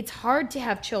 It's hard to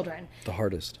have children. The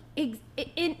hardest.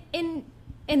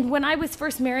 And when I was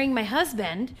first marrying my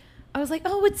husband, I was like,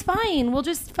 oh, it's fine. We'll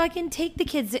just fucking take the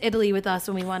kids to Italy with us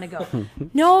when we want to go.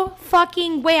 No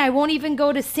fucking way. I won't even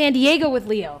go to San Diego with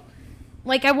Leo.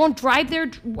 Like, I won't drive there.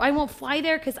 I won't fly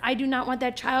there because I do not want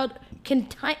that child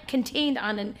contained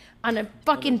on a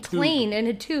fucking plane in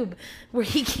a tube where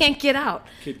he can't get out.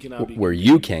 Kid cannot be. Where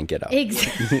you can't get out.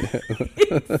 Exactly.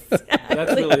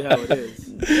 That's really how it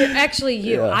is. Actually,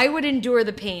 you. Yeah. I would endure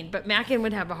the pain, but Mackin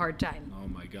would have a hard time. Oh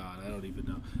my God, I don't even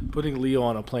know. Putting Leo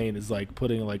on a plane is like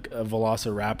putting like a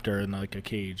velociraptor in like a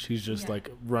cage. He's just like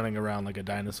running around like a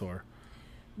dinosaur.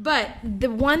 But the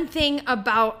one thing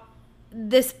about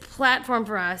this platform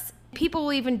for us, people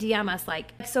will even DM us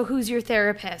like, so who's your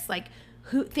therapist? Like,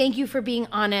 thank you for being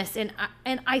honest. And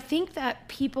I think that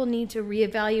people need to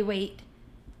reevaluate.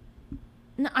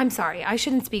 No, I'm sorry, I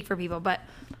shouldn't speak for people, but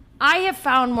I have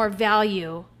found more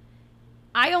value.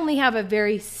 I only have a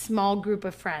very small group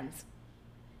of friends.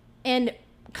 And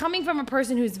coming from a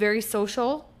person who's very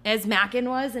social, as Mackin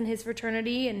was in his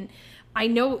fraternity, and I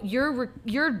know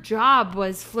your job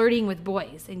was flirting with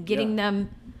boys and getting them.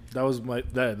 That was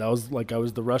that was like I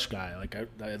was the rush guy. Like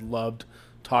I loved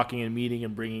talking and meeting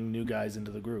and bringing new guys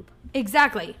into the group.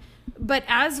 Exactly. But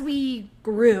as we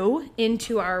grew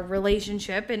into our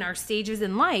relationship and our stages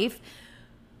in life,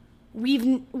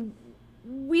 we've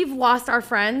lost our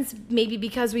friends, maybe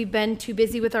because we've been too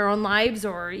busy with our own lives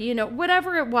or,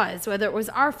 whatever it was, whether it was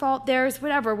our fault, theirs,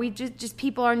 whatever. We just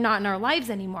people are not in our lives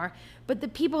anymore. But the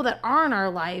people that are in our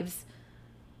lives,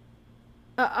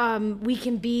 we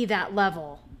can be that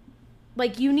level.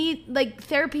 Like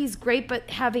therapy is great, but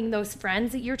having those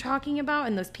friends that you're talking about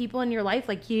and those people in your life,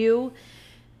 like you,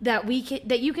 that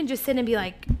you can just sit and be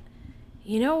like,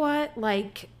 you know what,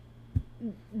 like,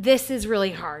 this is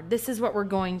really hard. This is what we're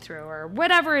going through, or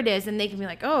whatever it is, and they can be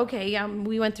like, oh, okay, yeah,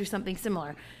 we went through something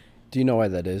similar. Do you know why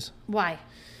that is? Why?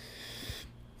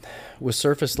 With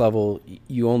surface level,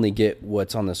 you only get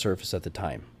what's on the surface at the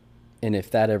time. And if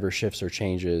that ever shifts or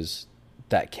changes,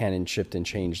 that can and shift and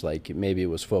change. Like maybe it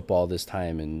was football this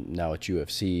time and now it's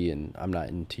UFC and I'm not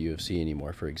into UFC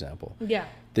anymore, for example. Yeah.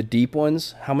 The deep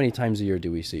ones, how many times a year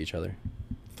do we see each other?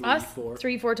 Us? 4.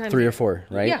 3-4 times. 3 a or year. 4,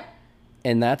 right? Yeah.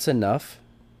 And that's enough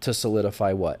to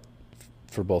solidify what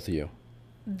for both of you?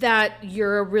 That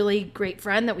you're a really great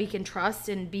friend that we can trust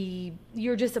and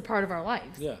you're just a part of our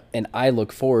lives. Yeah. And I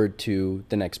look forward to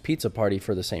the next pizza party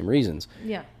for the same reasons.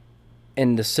 Yeah.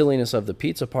 And the silliness of the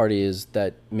pizza party is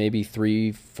that maybe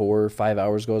 3, 4, 5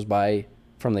 hours goes by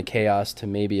from the chaos to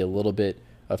maybe a little bit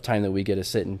of time that we get to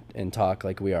sit and talk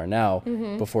like we are now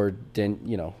before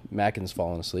Mackin's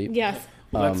falling asleep. Yes.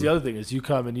 Well, that's the other thing is you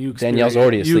come and you Danielle's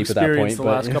already asleep at that point, the but-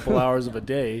 last couple hours of a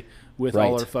day with Right.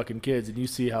 all our fucking kids, and you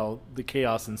see how the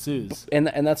chaos ensues. And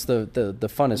that's the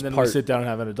funnest And then part. we sit down and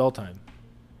have an adult time.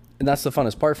 And that's the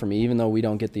funnest part for me, even though we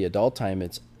don't get the adult time.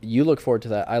 It's you look forward to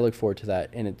that, I look forward to that,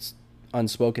 and it's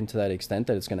unspoken to that extent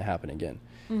that it's going to happen again.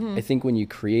 I think when you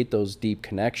create those deep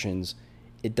connections,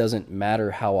 it doesn't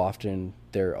matter how often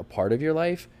they're a part of your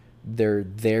life. They're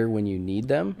there when you need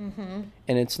them.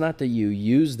 And it's not that you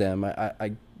use them.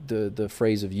 The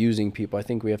phrase of using people, I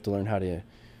think we have to learn how to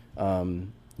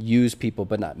use people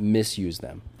but not misuse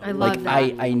them. I love like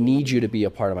that. I need you to be a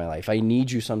part of my life. I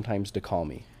need you sometimes to call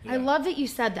me. I love that you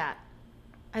said that.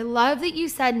 I love that you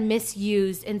said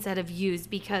misused instead of used,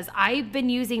 because I've been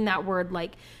using that word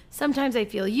like sometimes I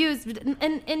feel used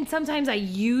and sometimes I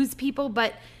use people,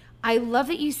 but I love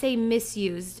that you say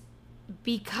misused,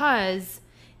 because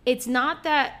it's not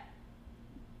that,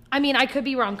 I mean, I could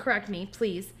be wrong, correct me,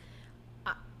 please.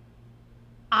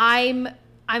 I'm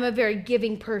a very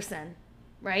giving person,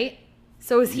 right?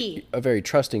 So is he. A very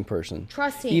trusting person.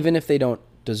 Trusting. Even if they don't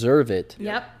deserve it,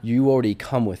 Yep. you already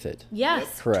come with it.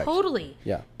 Yes, Correct. totally.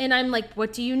 Yeah. And I'm like,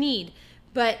 what do you need?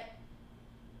 But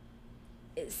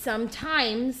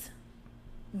sometimes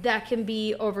that can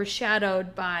be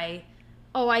overshadowed by,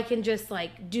 oh, I can just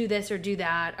like do this or do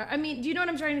that. I mean, do you know what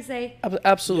I'm trying to say?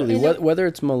 Absolutely. Yeah. Whether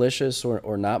it's malicious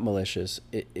or not malicious,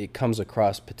 it comes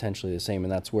across potentially the same,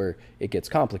 and that's where it gets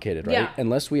complicated, right? Yeah.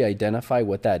 Unless we identify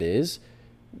what that is,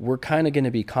 we're kind of going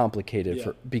to be complicated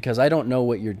Yeah. because I don't know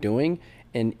what you're doing,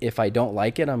 and if I don't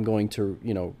like it, I'm going to,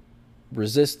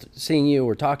 resist seeing you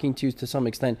or talking to you to some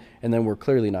extent, and then we're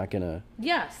clearly not going to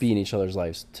Yes. be in each other's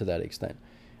lives to that extent.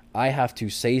 I have to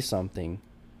say something,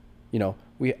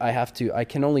 I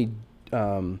can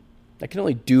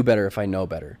only do better if I know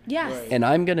better. Yes. Right. And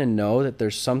I'm going to know that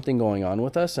there's something going on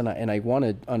with us, and I want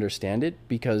to understand it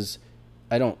because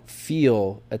I don't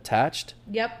feel attached,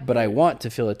 Yep. but I want to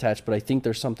feel attached, but I think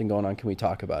there's something going on. Can we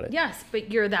talk about it? Yes,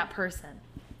 but you're that person.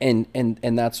 And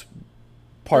that's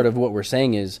part of what we're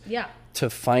saying is Yeah. to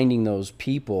finding those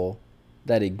people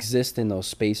that exist in those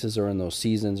spaces or in those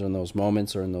seasons or in those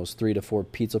moments or in those 3 to 4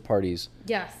 pizza parties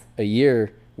Yes. a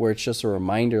year where it's just a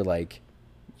reminder, like,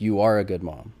 you are a good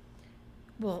mom.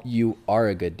 Well, You are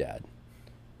a good dad.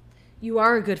 you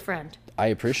are a good friend. I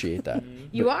appreciate that.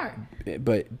 You are.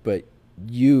 But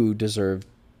you deserve,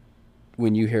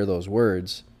 when you hear those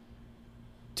words,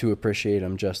 to appreciate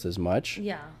them just as much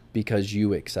Yeah. because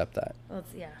you accept that. Well,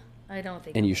 yeah. I don't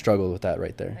think. And you struggle with that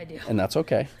right there. I do. And that's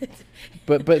okay.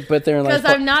 but therein lies Because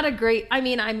I'm not a great. I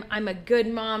mean, I'm a good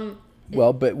mom.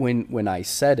 well, but when I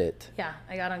said it, Yeah,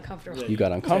 I got uncomfortable. you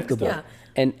got uncomfortable. Yeah.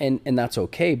 And that's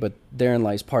okay, but therein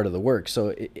lies part of the work.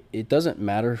 So it doesn't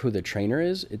matter who the trainer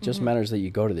is, it just matters that you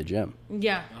go to the gym.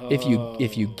 Yeah.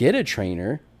 If you get a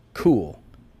trainer, cool.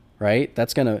 Right? But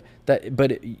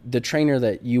the trainer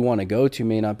that you want to go to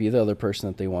may not be the other person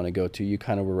that they want to go to. You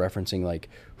kind of were referencing like,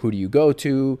 who do you go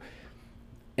to?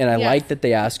 And I Yes. like that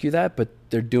they ask you that, but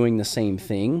they're doing the same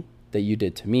thing that you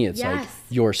did to me. It's like, Yes.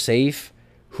 you're safe.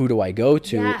 Who do I go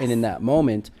to? Yes. And in that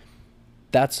moment,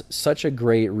 that's such a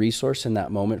great resource in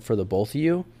that moment for the both of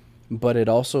you. But it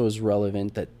also is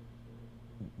relevant that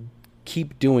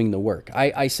keep doing the work.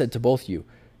 I said to both of you,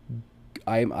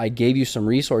 I gave you some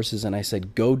resources and I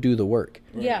said, go do the work.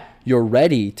 Yeah. You're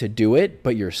ready to do it,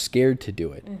 but you're scared to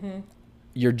do it.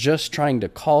 You're just trying to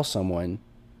call someone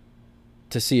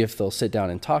to see if they'll sit down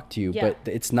and talk to you, Yeah.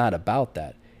 but it's not about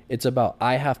that. It's about,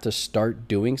 I have to start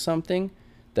doing something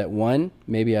that, one,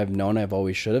 maybe I've known I've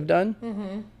always should have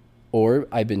done, or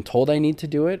I've been told I need to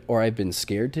do it, or I've been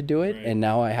scared to do it, and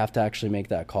now I have to actually make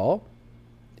that call.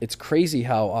 It's crazy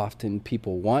how often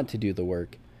people want to do the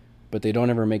work, but they don't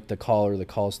ever make the call or the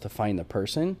calls to find the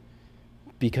person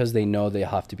because they know they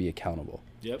have to be accountable.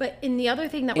 Yep. But in the other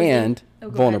thing that was And go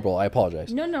ahead. vulnerable. I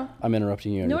apologize. No. I'm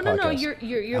interrupting you on No, your no. podcast.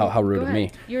 You're How rude go of me.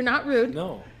 ahead. You're not rude.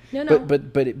 No. No.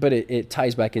 But it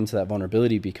ties back into that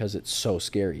vulnerability because it's so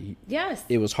scary. Yes.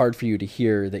 It was hard for you to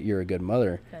hear that you're a good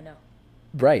mother. I know.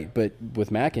 Right. But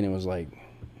with Mackin, it was like,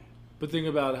 But think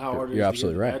about how hard it is You're to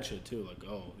absolutely get right. that shit too. Like,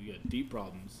 oh, you got deep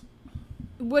problems.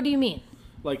 What do you mean?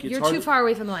 Like it's You're hard, too far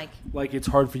away from the mic. Like it's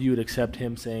hard for you to accept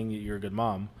him saying that you're a good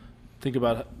mom. Think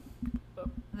about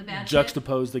The bad shit?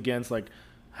 juxtaposed against like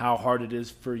how hard it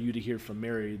is for you to hear from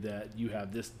Mary that you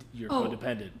have this, you're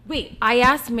codependent. Wait, I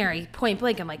asked Mary point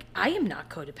blank, I'm like, I am not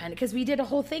codependent, because we did a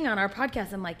whole thing on our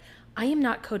podcast. I'm like, I am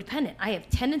not codependent. I have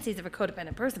tendencies of a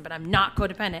codependent person, but I'm not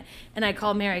codependent. And I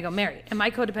call Mary, I go, Mary, am I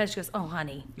codependent? She goes, oh,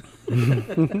 honey.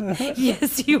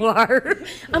 Yes, you are.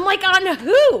 I'm like, on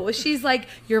who? She's like,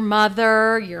 your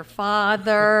mother, your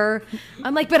father.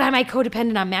 I'm like, but am I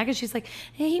codependent on Mac? And she's like,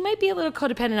 hey, he might be a little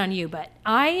codependent on you, but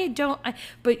I don't.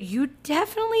 But you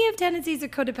definitely have tendencies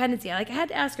of codependency. Like, I had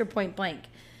to ask her point blank.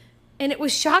 And it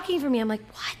was shocking for me. I'm like,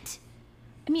 what?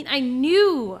 I mean, I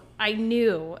knew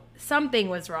something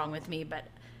was wrong with me, but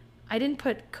I didn't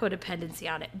put codependency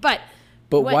on it. But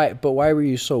why were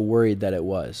you so worried that it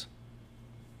was?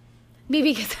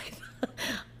 Maybe because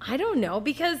I don't know,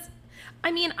 because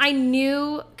I mean, I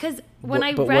knew, because when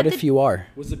I read what if you are?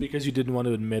 Was it because you didn't want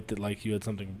to admit that like you had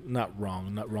something not wrong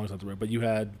is not the word, but you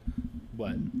had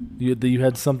what? You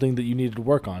had something that you needed to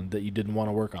work on that you didn't want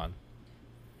to work on.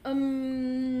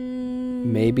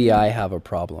 Maybe I have a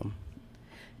problem.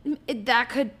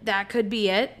 That could be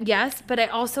it, yes. But I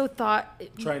also thought,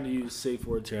 Trying to use safe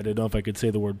words here. I didn't know if I could say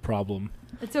the word problem.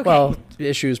 it's okay. Well,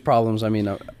 issues, problems. I mean,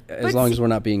 as But long see- as we're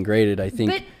not being graded, I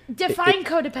think. but define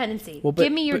codependency.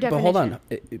 Give me your definition. But hold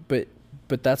on.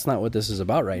 But that's not what this is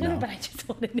about right No, now. but I just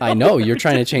want to know. I know you're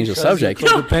trying to change the Because you're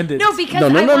subject. codependent. No, because No,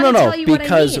 I want to tell you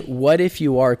because what I mean. what if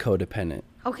you are codependent?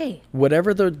 Okay.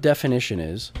 Whatever the definition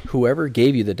is, whoever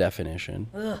gave you the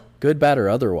definition, good, bad, or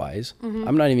otherwise, Mm-hmm.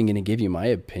 I'm not even going to give you my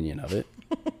opinion of it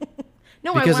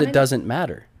No, because I wanna, it doesn't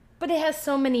matter. But it has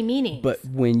so many meanings. But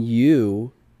when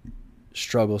you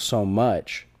struggle so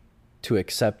much to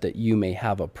accept that you may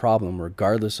have a problem,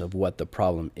 regardless of what the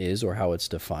problem is or how it's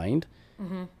defined,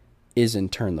 is in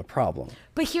turn the problem.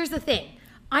 But here's the thing.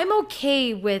 I'm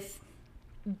okay with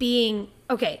being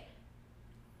okay.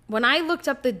 When I looked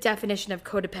up the definition of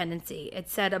codependency, it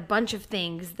said a bunch of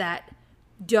things that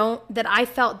I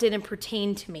felt didn't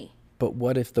pertain to me. But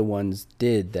what if the ones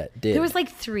did that did? There was like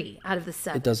 3 out of the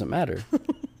 7. It doesn't matter.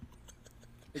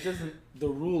 It doesn't. The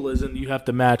rule isn't you have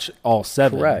to match all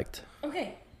 7. Correct.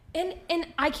 Okay. And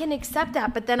I can accept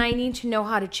that, but then I need to know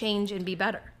how to change and be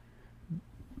better.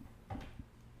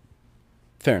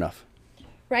 Fair enough.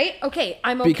 Right? Okay,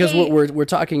 I'm okay. Because what we're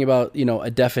talking about,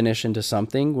 a definition to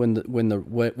something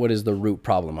what is the root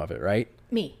problem of it, right?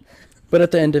 Me. But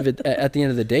at the end of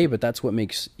the day, but that's what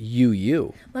makes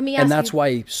you. Let me ask And that's you-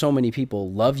 why so many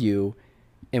people love you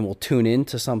and will tune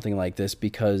into something like this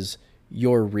because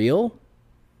you're real.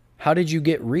 How did you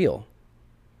get real?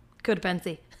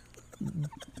 Codependency.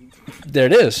 There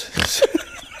it is.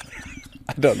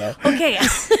 I don't know. Okay.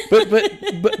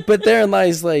 But therein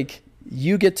lies like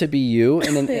you get to be you,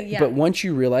 and then Yeah. but once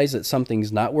you realize that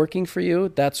something's not working for you,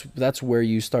 that's where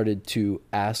you started to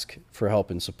ask for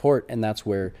help and support, and that's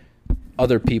where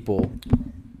other people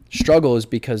struggle, is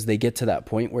because they get to that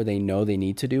point where they know they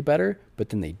need to do better, but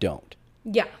then they don't,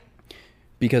 Yeah.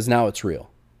 because now it's real.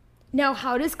 Now,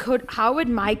 how would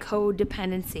my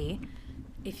codependency,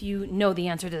 if you know the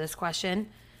answer to this question,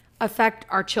 affect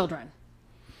our children?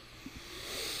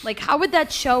 Like, how would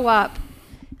that show up,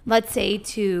 let's say,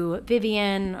 to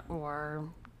Vivian, or,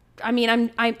 I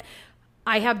mean,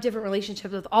 I have different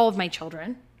relationships with all of my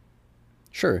children.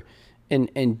 Sure.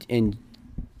 And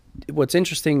what's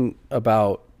interesting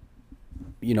about,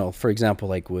 for example,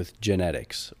 like with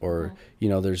genetics, or,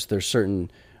 there's certain,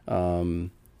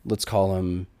 let's call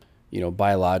them,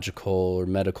 biological or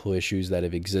medical issues that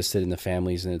have existed in the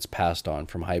families, and it's passed on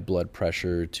from high blood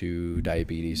pressure to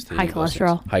diabetes to High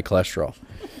cholesterol. High cholesterol.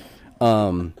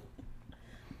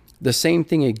 The same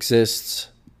thing exists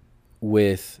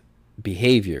with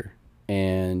behavior,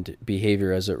 and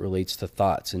behavior as it relates to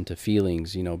thoughts and to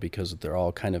feelings, because they're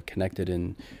all kind of connected,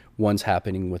 and one's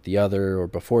happening with the other or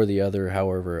before the other,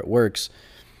 however it works.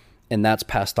 And that's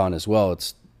passed on as well.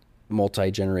 It's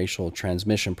multi-generational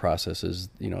transmission processes,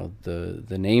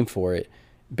 the name for it.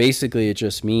 Basically, it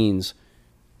just means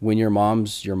when your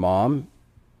mom's your mom,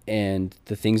 and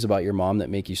the things about your mom that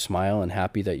make you smile and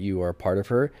happy that you are a part of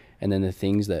her, and then the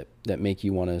things that make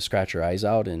you want to scratch your eyes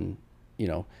out and,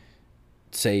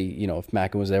 say, if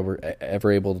Mackin was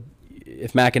ever able,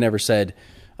 if Mackin ever said,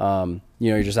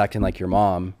 you're just acting like your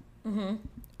mom,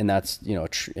 and that's,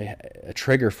 a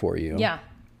trigger for you. Yeah.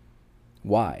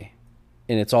 Why?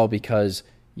 And it's all because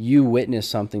you witnessed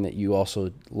something that you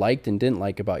also liked and didn't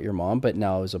like about your mom, but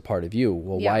now is a part of you.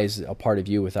 Well, Yeah. why is it a part of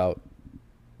you without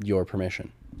your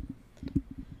permission?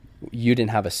 you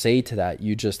didn't have a say to that.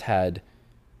 You just had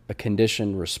a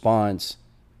conditioned response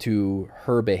to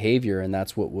her behavior, and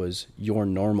that's what was your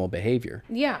normal behavior.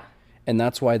 Yeah. And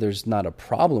that's why there's not a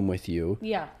problem with you.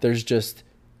 Yeah. There's just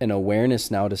an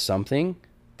awareness now to something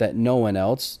that no one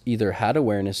else either had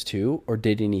awareness to or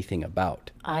did anything about.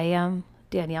 I am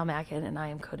Danielle Mackin, and I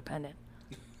am codependent.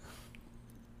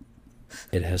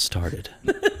 It has started.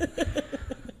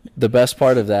 The best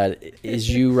part of that is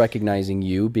you recognizing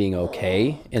you being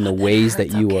okay in the ways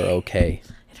that you are okay.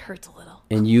 It hurts a little.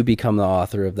 And you become the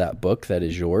author of that book that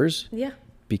is yours. Yeah.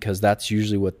 Because that's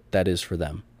usually what that is for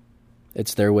them.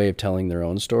 It's their way of telling their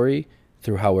own story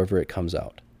through however it comes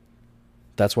out.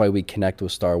 That's why we connect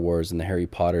with Star Wars and the Harry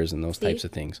Potters and those types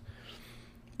of things.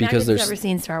 Because Maggie's never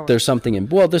seen Star Wars. There's something in,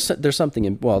 well, there's something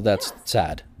in, well, that's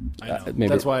sad. I know. Maybe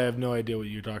That's why I have no idea what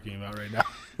you're talking about right now.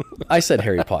 I said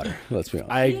Harry Potter. Let's be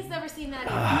honest. He's never seen that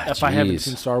either. If I haven't Jeez.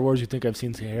 seen Star Wars, you think I've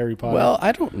seen Harry Potter? Well,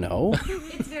 I don't know.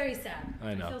 It's very sad.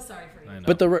 I know. I feel sorry for you. I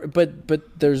know.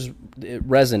 But there's, it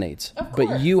resonates. Of But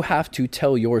course. you have to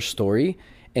tell your story,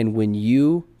 and when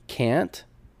you can't,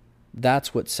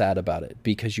 that's what's sad about it,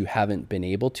 because you haven't been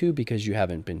able to, because you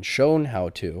haven't been shown how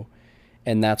to,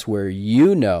 and that's where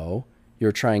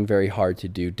you're trying very hard to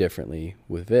do differently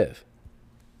with Viv.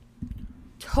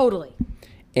 Totally.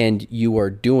 And you are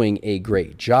doing a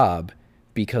great job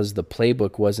because the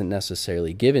playbook wasn't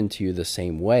necessarily given to you the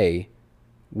same way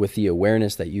with the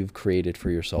awareness that you've created for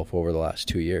yourself over the last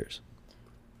 2 years.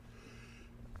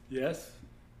 Yes.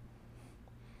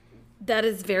 That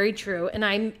is very true. And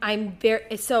I'm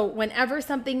very, so whenever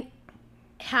something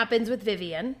happens with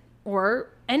Vivian or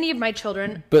any of my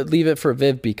children, But leave it for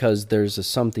Viv because there's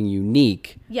something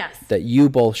unique yes. that you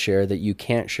both share that you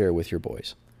can't share with your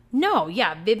boys. No,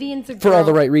 yeah, Vivian's a girl. For all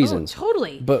the right reasons. Oh,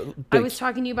 totally. But I was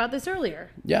talking to you about this earlier.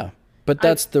 Yeah. But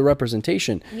that's the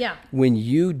representation. Yeah. When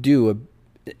you do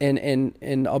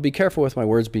and I'll be careful with my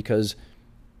words because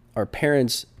our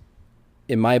parents,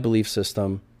 in my belief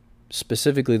system,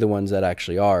 specifically the ones that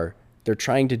actually are, they're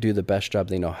trying to do the best job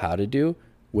they know how to do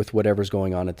with whatever's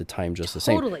going on at the time, just the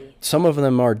same. Totally. Some of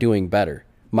them are doing better.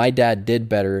 My dad did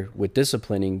better with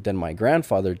disciplining than my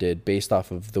grandfather did based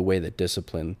off of the way that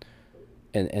discipline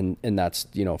and that's,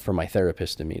 for my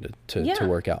therapist and me to Yeah.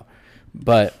 work out.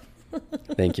 But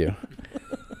thank you.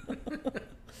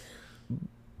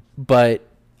 But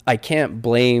I can't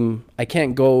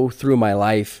go through my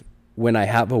life when I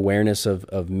have awareness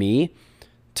of me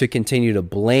to continue to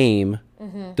blame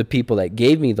the people that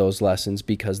gave me those lessons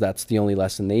because that's the only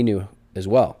lesson they knew as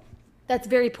well. That's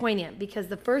very poignant because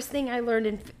the first thing I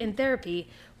learned in therapy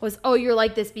was, oh, you're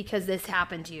like this because this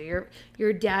happened to you.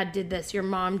 Your dad did this, your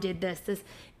mom did this.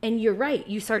 And you're right.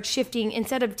 You start shifting,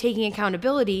 instead of taking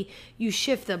accountability, you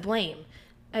shift the blame.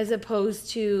 As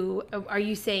opposed to, are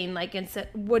you saying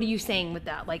what are you saying with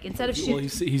that? Like instead of Well,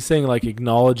 he's saying like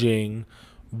acknowledging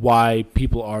why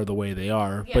people are the way they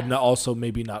are, but Yes. also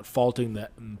maybe not faulting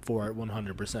them for it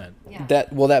 100%. Yeah.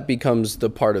 That becomes the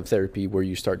part of therapy where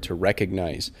you start to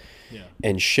recognize Yeah.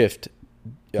 and shift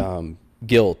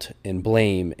guilt and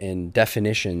blame and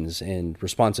definitions and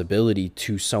responsibility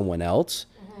to someone else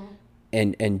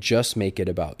and just make it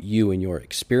about you and your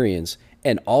experience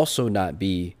and also not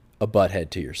be a butthead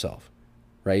to yourself,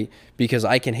 right? Because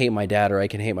I can hate my dad or I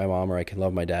can hate my mom or I can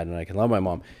love my dad and I can love my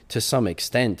mom to some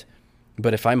extent.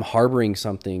 But if I'm harboring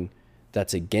something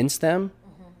that's against them,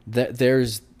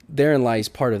 therein lies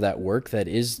part of that work that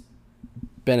is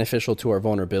beneficial to our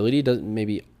vulnerability.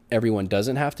 Maybe everyone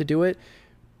doesn't have to do it.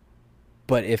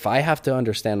 But if I have to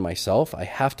understand myself, I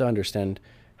have to understand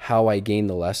how I gained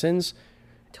the lessons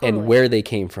and where they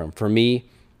came from. For me,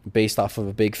 based off of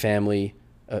a big family,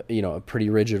 a pretty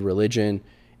rigid religion,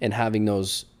 and having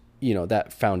those,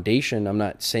 that foundation, I'm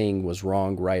not saying was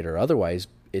wrong, right, or otherwise.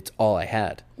 It's all I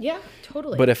had. Yeah,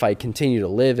 totally. But if I continue to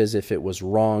live as if it was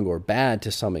wrong or bad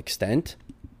to some extent,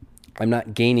 I'm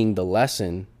not gaining the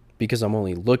lesson because I'm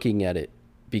only looking at it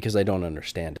because I don't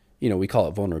understand it. We call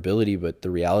it vulnerability, but the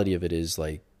reality of it is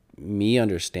like me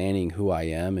understanding who I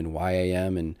am and why I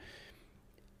am and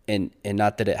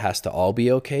not that it has to all be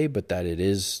okay, but that it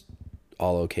is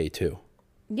all okay too.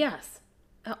 yes.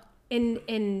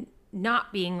 And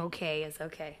not being okay is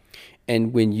okay.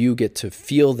 And when you get to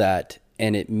feel that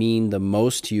and it mean the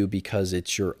most to you because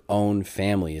it's your own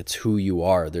family, it's who you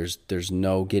are, there's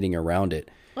no getting around it.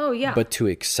 Oh, yeah. But to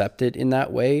accept it in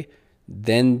that way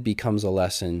then becomes a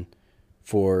lesson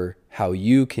for how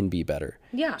you can be better.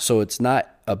 Yeah. So it's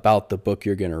not about the book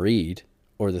you're going to read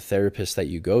or the therapist that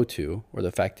you go to or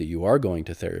the fact that you are going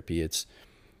to therapy. It's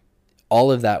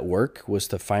all of that work was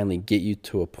to finally get you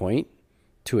to a point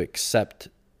to accept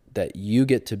that you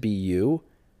get to be you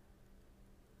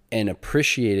and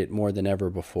appreciate it more than ever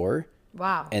before.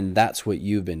 Wow. And that's what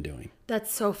you've been doing.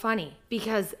 That's so funny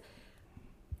because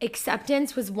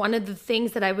acceptance was one of the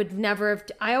things that I would never have.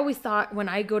 I always thought when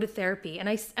I go to therapy, and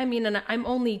I mean, and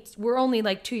we're only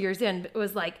like 2 years in, but it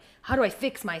was like, how do I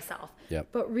fix myself? Yep.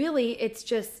 But really, it's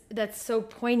just, that's so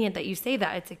poignant that you say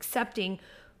that. It's accepting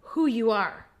who you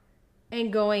are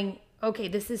and going, okay,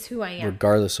 this is who I am.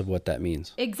 Regardless of what that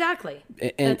means. Exactly.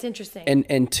 And, That's interesting.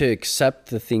 And to accept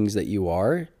the things that you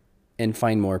are and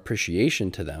find more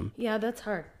appreciation to them. Yeah, that's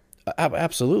hard.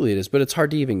 Absolutely it is. But it's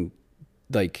hard to even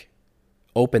like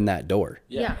open that door.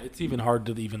 Yeah. It's even hard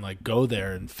to even like go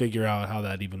there and figure out how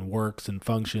that even works and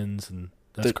functions. And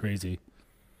that's crazy.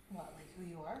 What, like who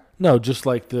you are? No, just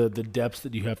like the depths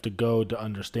that you have to go to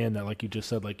understand that. Like you just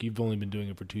said, like you've only been doing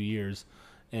it for 2 years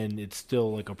and it's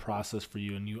still like a process for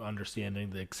you and you understanding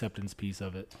the acceptance piece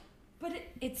of it. But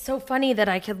it's so funny that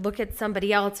I could look at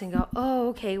somebody else and go, oh,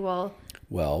 okay, well.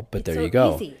 But there so you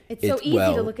go. Easy. It's so easy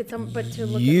to look at someone, but to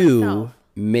look at you myself.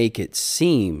 make it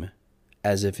seem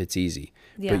as if it's easy,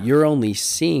 Yeah. but you're only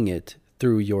seeing it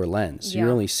through your lens. Yeah.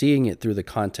 You're only seeing it through the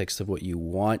context of what you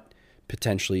want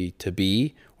potentially to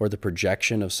be, or the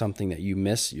projection of something that you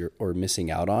miss or missing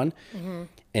out on. Mm-hmm.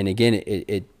 And again,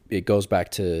 it goes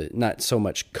back to not so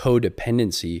much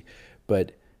codependency,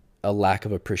 but a lack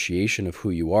of appreciation of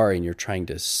who you are, and you're trying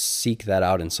to seek that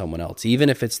out in someone else, even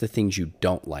if it's the things you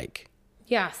don't like.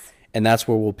 Yes. And that's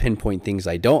where we'll pinpoint things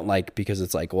I don't like, because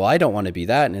it's like, well, I don't want to be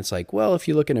that. And it's like, well, if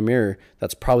you look in a mirror,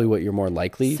 that's probably what you're more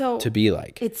likely to be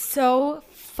like. It's so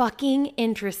fucking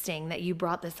interesting that you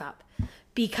brought this up,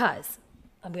 because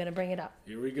I'm going to bring it up.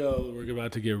 Here we go. We're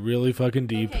about to get really fucking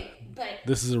deep. Okay, but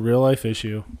This is a real life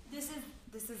issue.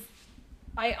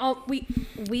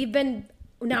 we've been,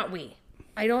 not we.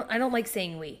 I don't like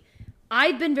saying we.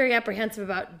 I've been very apprehensive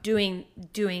about doing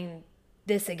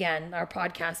this again, our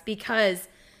podcast, because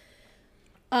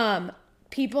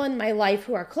people in my life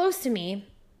who are close to me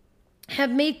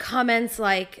have made comments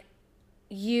like,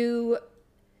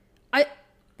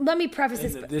 let me preface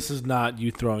this. This is not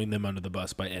you throwing them under the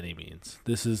bus by any means.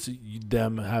 This is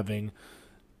them having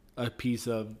a piece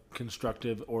of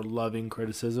constructive or loving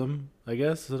criticism, I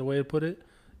guess is that a way to put it,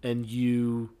 and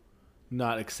you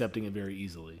not accepting it very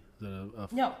easily. Is that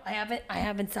No, I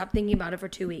haven't stopped thinking about it for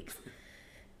 2 weeks.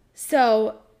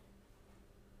 So,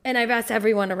 and I've asked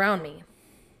everyone around me,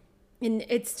 and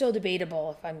it's still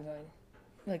debatable if I'm going,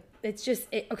 like, it's just,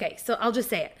 okay, so I'll just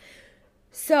say it.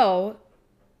 So,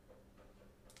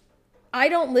 I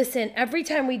don't listen, every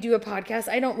time we do a podcast,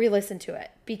 I don't re-listen to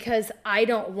it, because I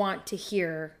don't want to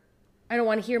hear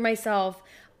myself.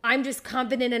 I'm just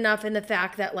confident enough in the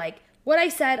fact that, like, what I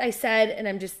said,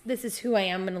 and this is who I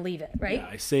am, I'm going to leave it, right? Yeah,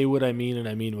 I say what I mean, and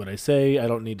I mean what I say. I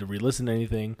don't need to re-listen to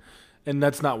anything. And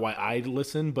that's not why I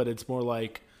listen, but it's more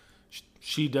like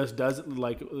she doesn't it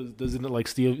like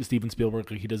Steven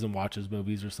Spielberg, like he doesn't watch his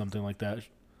movies or something like that.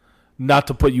 Not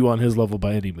to put you on his level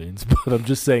by any means, but I'm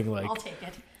just saying, like, I'll take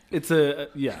it. It's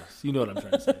yes, you know what I'm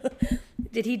trying to say.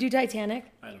 Did he do Titanic?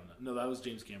 I don't know. No, that was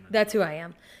James Cameron. That's who I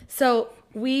am. So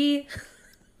we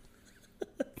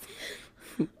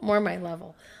more my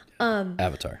level.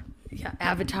 Avatar. Yeah,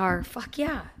 Avatar. Fuck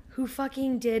yeah. Who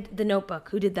fucking did The Notebook?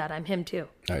 Who did that? I'm him too.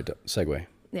 All right, segue.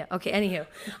 Yeah. Okay.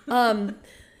 Anywho,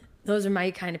 those are my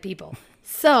kind of people.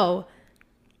 So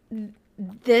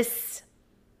this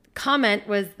comment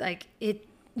was like, it.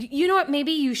 You know what?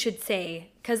 Maybe you should say,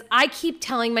 because I keep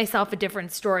telling myself a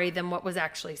different story than what was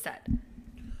actually said.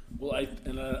 Well, I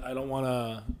don't want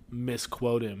to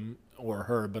misquote him or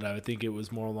her, but I think it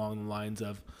was more along the lines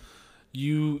of,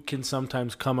 you can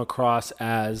sometimes come across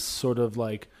as sort of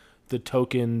like the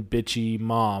token bitchy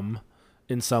mom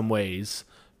in some ways,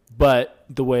 but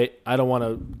the way, I don't want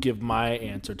to give my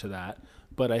answer to that,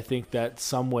 but I think that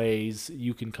some ways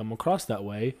you can come across that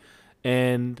way,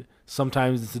 and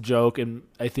sometimes it's a joke, and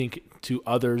I think to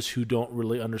others who don't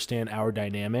really understand our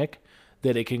dynamic,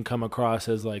 that it can come across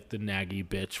as like the naggy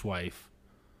bitch wife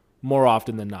more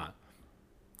often than not.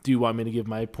 Do you want me to give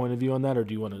my point of view on that, or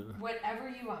do you want to? Whatever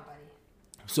you want, buddy.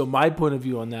 So my point of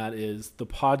view on that is the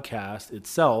podcast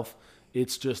itself,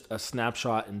 it's just a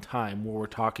snapshot in time where we're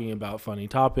talking about funny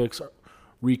topics,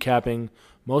 recapping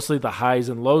mostly the highs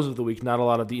and lows of the week, not a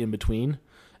lot of the in-between.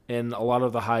 And a lot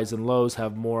of the highs and lows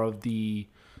have more of the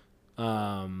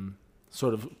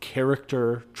sort of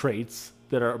character traits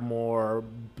that are more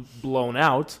blown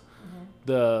out.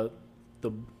 Mm-hmm.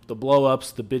 The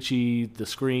blow-ups, the bitchy, the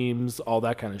screams, all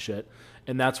that kind of shit.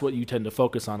 And that's what you tend to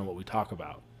focus on and what we talk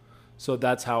about. So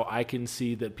that's how I can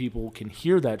see that people can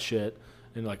hear that shit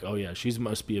and like, oh yeah, she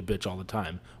must be a bitch all the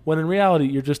time. When in reality,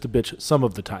 you're just a bitch some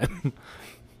of the time.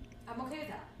 I'm okay with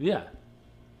that. Yeah.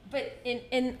 But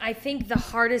and I think the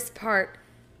hardest part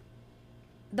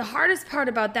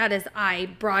about that is I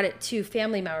brought it to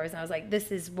family members and I was like,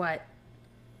 this is what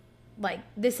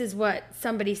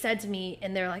somebody said to me,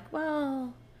 and they're like,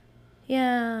 well,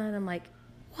 yeah, and I'm like,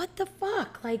 what the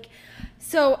fuck? Like,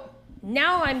 so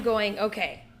now I'm going,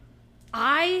 okay,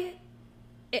 I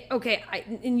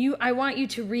want you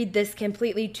to read this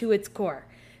completely to its core,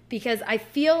 because I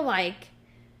feel like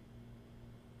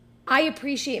I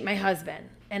appreciate my husband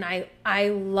and I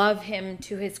love him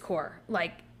to his core.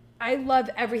 Like, I love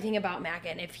everything about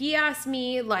Mackin. If he asked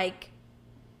me, like,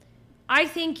 I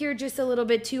think you're just a little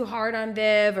bit too hard on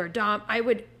Viv or Dom, I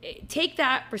would take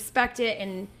that, respect it,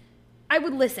 and I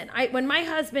would listen. When my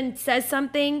husband says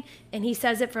something and he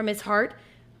says it from his heart,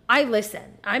 I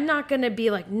listen. I'm not going to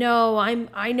be like, no,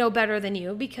 I know better than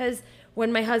you, because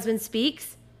when my husband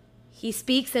speaks, he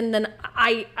speaks, and then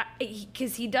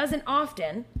because he doesn't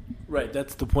often. Right,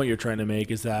 that's the point you're trying to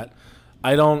make, is that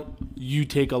you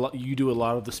do a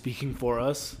lot of the speaking for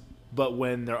us, but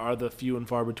when there are the few and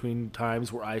far between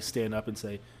times where I stand up and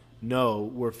say,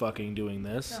 no, we're fucking doing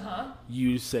this,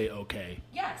 you say okay.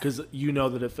 Yes. Because you know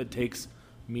that if it takes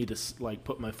me to like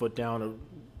put my foot down or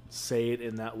say it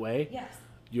in that way, Yes.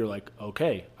 you're like,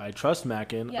 okay, I trust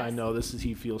Mackin. Yes. I know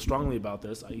he feels strongly about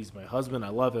this. He's my husband. I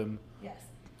love him. Yes.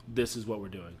 This is what we're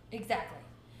doing. Exactly.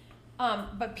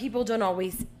 But people don't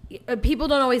always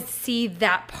see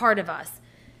that part of us.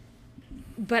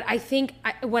 But I think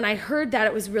when I heard that,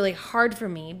 it was really hard for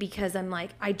me, because I'm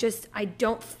like, I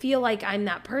don't feel like I'm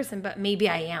that person, but maybe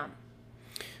I am.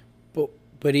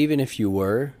 But even if you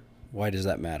were, why does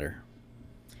that matter?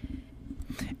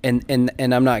 And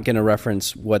I'm not going to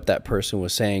reference what that person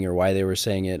was saying or why they were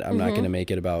saying it. I'm not going to make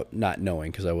it about not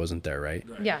knowing, because I wasn't there, right?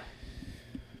 Yeah.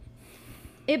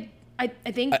 I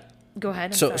think. Go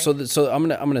ahead. So I'm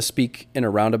gonna speak in a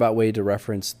roundabout way to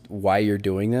reference why you're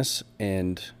doing this,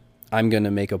 and I'm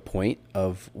gonna make a point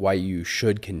of why you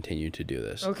should continue to do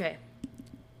this. Okay.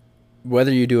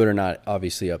 Whether you do it or not,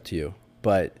 obviously up to you.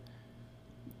 But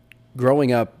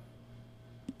growing up,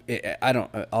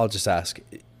 I'll just ask,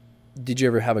 did you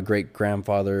ever have a great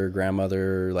grandfather or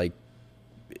grandmother, like,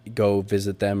 go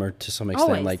visit them, or to some extent?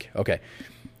 Always. Like, okay,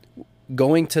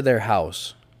 going to their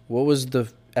house,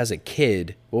 as a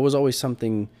kid, what was always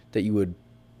something that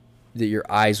your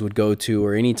eyes would go to,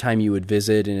 or anytime you would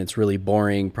visit and it's really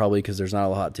boring, probably because there's not a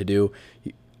lot to do,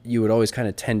 you would always kind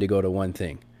of tend to go to one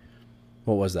thing?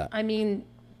 What was that? I mean,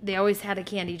 they always had a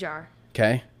candy jar.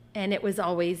 Okay. And it was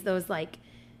always those, like,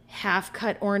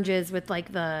 half-cut oranges with,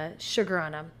 like, the sugar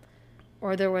on them.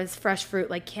 Or there was fresh fruit,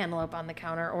 like cantaloupe on the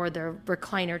counter, or the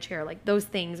recliner chair. Like, those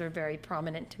things are very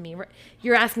prominent to me.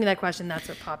 You're asking me that question, that's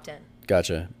what popped in.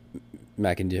 Gotcha.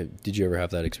 Mackin, did you ever have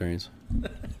that experience?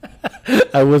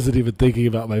 I wasn't even thinking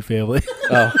about my family.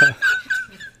 Oh.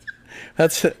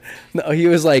 No, he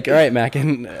was like, all right,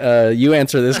 Mackin, you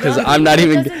answer this, because I'm not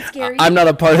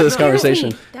a part of this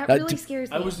conversation. That really scares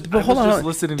me. I was just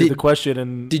listening to the question.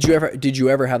 And did you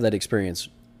ever have that experience?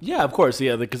 Yeah, of course.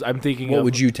 Yeah, because I'm thinking what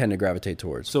would you tend to gravitate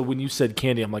towards? So when you said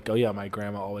candy, I'm like, oh yeah, my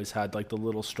grandma always had like the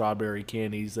little strawberry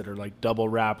candies that are like double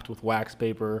wrapped with wax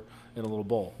paper in a little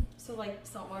bowl. So like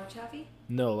saltwater taffy?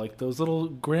 No, like those little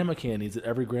grandma candies that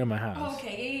every grandma has. Oh,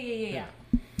 okay. Yeah.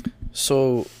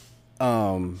 So,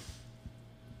 I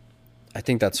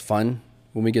think that's fun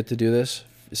when we get to do this,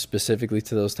 specifically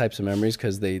to those types of memories,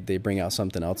 because they bring out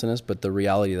something else in us. But the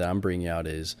reality that I'm bringing out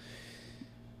is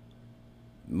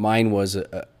mine was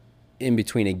in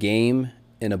between a game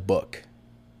and a book.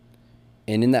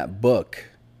 And in that book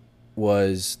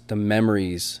was the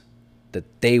memories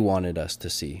that they wanted us to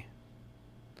see,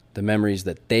 the memories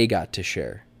that they got to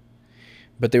share.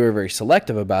 But they were very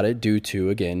selective about it due to,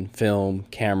 again, film,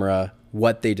 camera,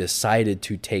 what they decided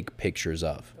to take pictures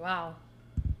of. Wow.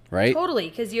 Right? Totally,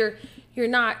 because you're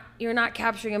not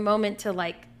capturing a moment to,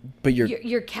 like, but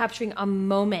you're capturing a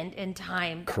moment in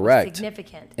time that was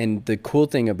significant. And the cool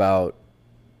thing about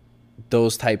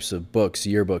those types of books,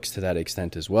 yearbooks to that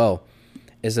extent as well,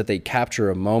 is that they capture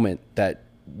a moment that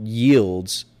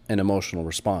yields an emotional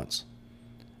response.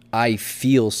 I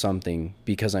feel something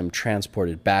because I'm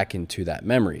transported back into that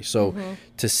memory. So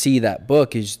to see that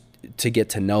book is to get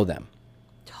to know them.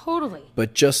 Totally.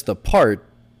 But just the part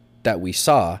that we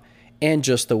saw, and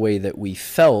just the way that we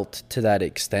felt to that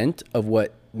extent of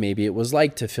what maybe it was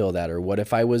like to feel that, or what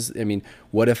if I was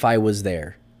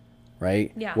there,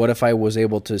 right? Yeah. What if I was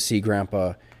able to see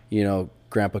Grandpa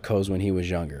Coase when he was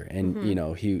younger, and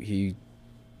he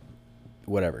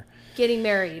whatever. Getting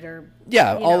married, or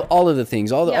all of the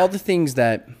things, all the things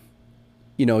that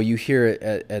you hear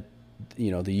at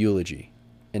the eulogy,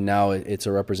 and now it's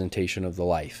a representation of the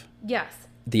life. Yes.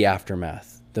 The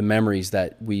aftermath, the memories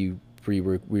that we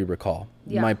recall.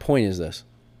 Yeah. My point is this.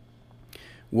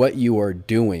 What you are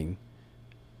doing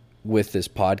with this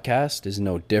podcast is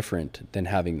no different than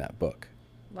having that book.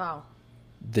 Wow.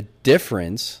 The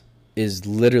difference is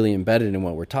literally embedded in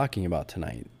what we're talking about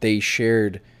tonight. They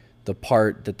shared the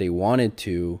part that they wanted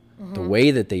to, the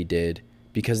way that they did,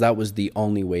 because that was the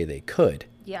only way they could.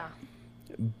 Yeah.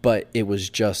 But it was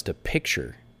just a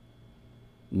picture.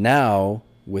 Now,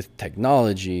 with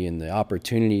technology and the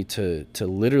opportunity to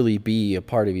literally be a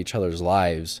part of each other's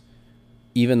lives,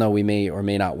 even though we may or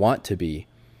may not want to be,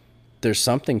 there's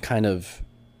something kind of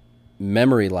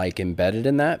memory-like embedded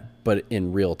in that, but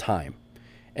in real time.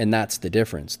 And that's the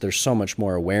difference. There's so much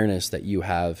more awareness that you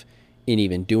have in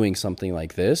even doing something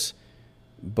like this.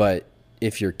 But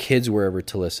if your kids were ever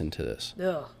to listen to this,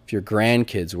 if your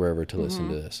grandkids were ever to listen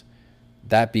to this,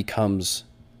 that becomes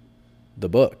the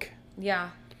book. Yeah.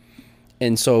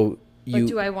 And so But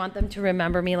do I want them to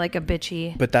remember me like a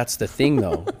bitchy? But that's the thing,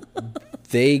 though.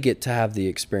 They get to have the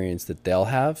experience that they'll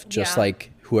have, just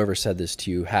like whoever said this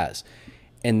to you has.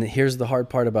 And here's the hard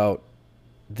part about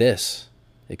this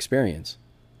experience.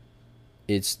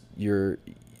 It's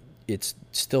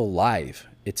still live.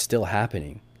 It's still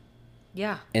happening.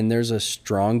 Yeah. And there's a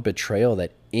strong betrayal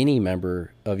that any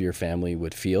member of your family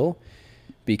would feel,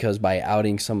 because by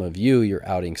outing some of you, you're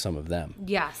outing some of them.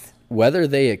 Yes. Whether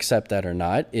they accept that or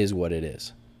not is what it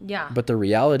is. Yeah. But the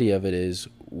reality of it is,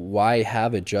 why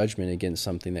have a judgment against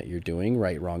something that you're doing,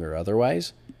 right, wrong, or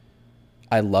otherwise?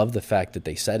 I love the fact that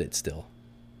they said it still.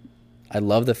 I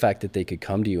love the fact that they could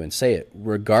come to you and say it,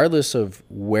 regardless of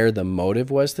where the motive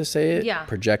was to say it. Yeah.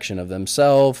 Projection of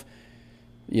themselves,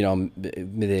 you know, they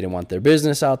didn't want their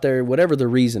business out there, whatever the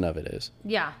reason of it is.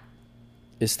 Yeah.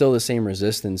 It's still the same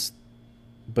resistance,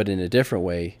 but in a different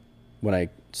way when I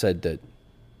said that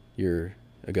you're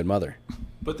a good mother.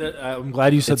 But that, I'm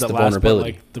glad you said It's that the last part,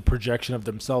 vulnerability. like the projection of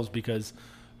themselves, because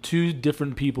two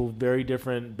different people, very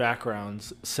different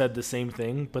backgrounds, said the same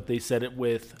thing, but they said it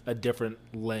with a different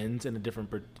lens and a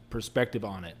different perspective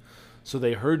on it. So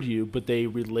they heard you, but they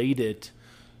related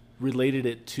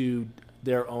it to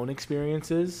their own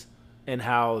experiences and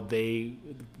how they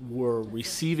were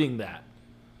receiving that,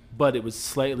 but it was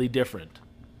slightly different.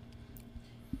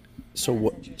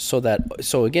 So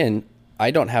again,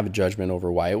 I don't have a judgment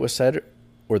over why it was said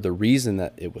or the reason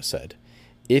that it was said.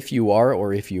 If you are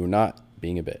or if you're not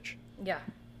being a bitch, Yeah.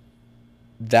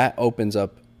 that opens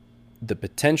up the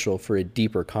potential for a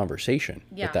deeper conversation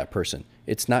Yeah. with that person.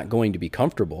 It's not going to be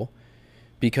comfortable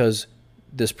because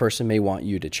this person may want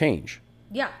you to change.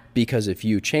 Yeah. Because if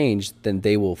you change, then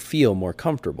they will feel more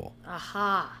comfortable.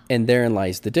 Aha. And therein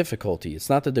lies the difficulty. It's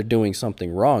not that they're doing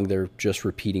something wrong. They're just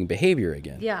repeating behavior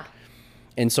again. Yeah.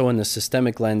 And so in the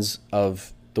systemic lens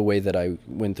of the way that I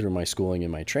went through my schooling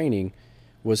and my training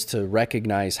was to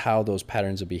recognize how those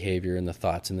patterns of behavior and the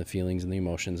thoughts and the feelings and the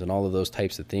emotions and all of those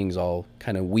types of things all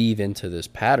kind of weave into this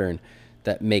pattern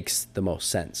that makes the most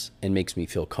sense and makes me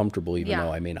feel comfortable even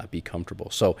though I may not be comfortable.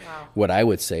 So what I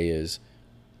would say is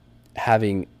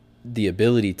having the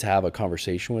ability to have a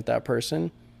conversation with that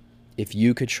person, if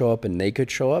you could show up and they could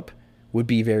show up, would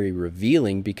be very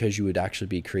revealing because you would actually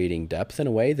be creating depth in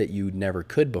a way that you never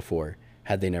could before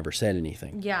had they never said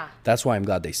anything. Yeah. That's why I'm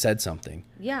glad they said something.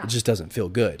 Yeah. It just doesn't feel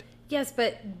good. Yes,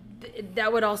 but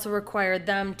that would also require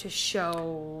them to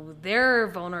show their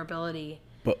vulnerability.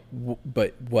 But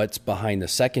what's behind the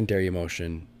secondary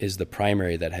emotion is the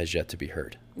primary that has yet to be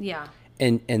heard. Yeah.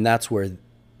 And that's where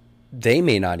they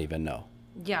may not even know.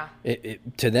 Yeah.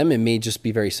 To them, it may just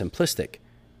be very simplistic.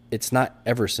 It's not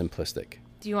ever simplistic.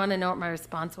 Do you want to know what my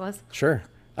response was? Sure.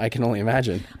 I can only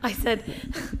imagine. I said,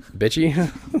 Bitchy?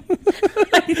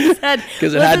 I said,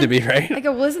 Because it had to be, right? I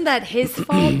go, wasn't that his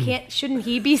fault? Shouldn't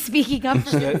he be speaking up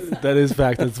for this? That is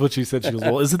fact. That's what she said. She goes,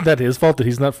 well, isn't that his fault that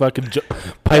he's not fucking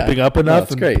piping up enough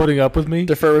that's and great. putting up with me?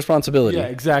 Defer responsibility. Yeah,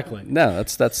 exactly. No,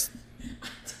 that's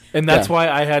And that's Yeah. why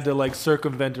I had to like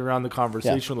circumvent around the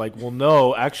conversation. Like, well,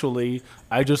 no, actually,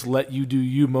 I just let you do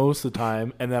you most of the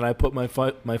time, and then I put my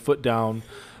foot down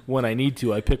when I need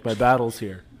to. I pick my battles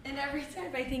here. And every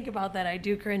time I think about that, I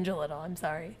do cringe a little. I'm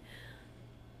sorry.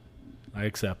 I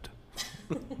accept.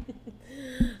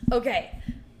 Okay,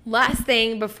 last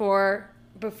thing before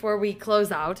we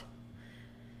close out.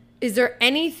 Is there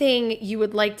anything you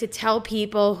would like to tell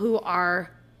people who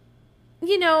are,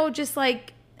 just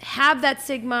like have that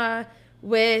stigma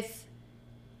with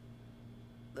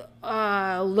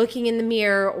looking in the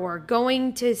mirror or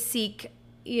going to seek,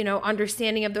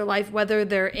 understanding of their life, whether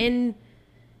their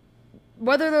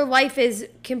life is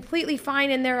completely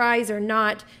fine in their eyes or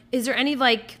not? Is there any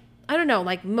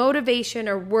motivation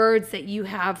or words that you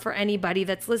have for anybody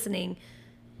that's listening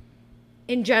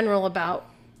in general about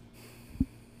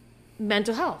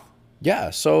mental health. Yeah.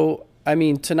 So, I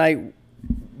mean, tonight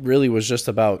really was just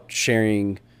about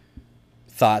sharing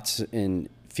thoughts and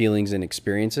feelings and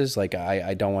experiences. Like,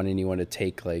 I don't want anyone to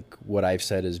take like what I've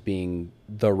said as being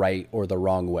the right or the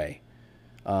wrong way.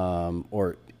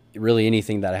 Or really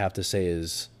anything that I have to say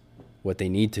is what they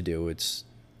need to do. It's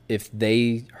if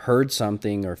they heard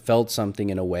something or felt something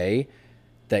in a way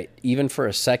that even for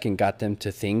a second got them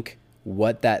to think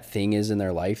what that thing is in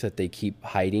their life that they keep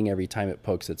hiding every time it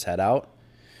pokes its head out,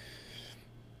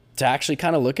 to actually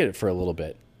kind of look at it for a little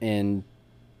bit, and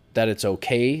that it's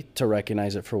okay to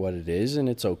recognize it for what it is. And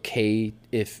it's okay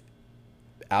if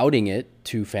outing it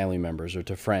to family members or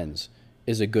to friends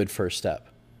is a good first step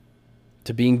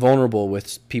to being vulnerable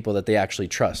with people that they actually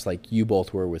trust, like you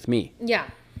both were with me. Yeah.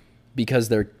 Because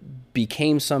there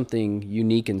became something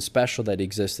unique and special that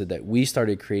existed, that we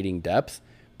started creating depth,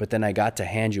 but then I got to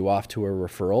hand you off to a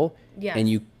referral. Yes.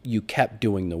 And you kept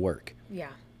doing the work.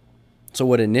 Yeah. So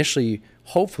what initially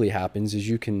hopefully happens is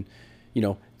you can,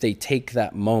 they take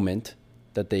that moment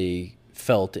that they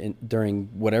felt during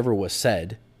whatever was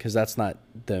said, because that's not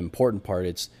the important part.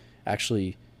 It's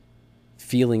actually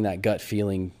feeling that gut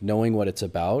feeling, knowing what it's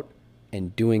about,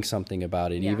 and doing something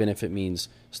about it, even if it means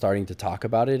starting to talk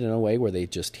about it in a way where they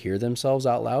just hear themselves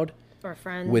out loud. Or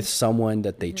friends. With someone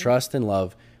that they trust and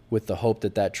love, with the hope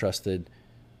that that trusted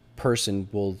person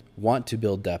will want to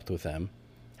build depth with them,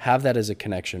 have that as a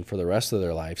connection for the rest of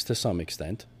their lives to some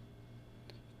extent,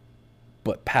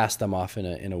 but pass them off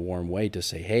in a warm way to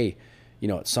say, hey,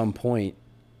 at some point,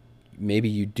 maybe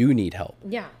you do need help.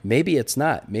 Yeah. Maybe it's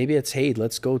not. Maybe it's, hey,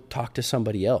 let's go talk to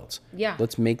somebody else. Yeah.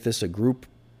 Let's make this a group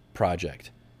project.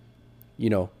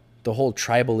 The whole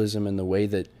tribalism and the way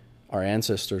that our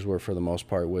ancestors were, for the most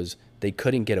part, was they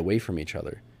couldn't get away from each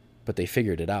other, but they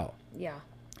figured it out. Yeah.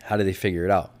 How did they figure it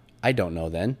out? I don't know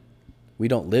then. We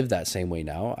don't live that same way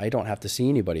now. I don't have to see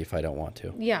anybody if I don't want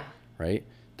to. Yeah. Right?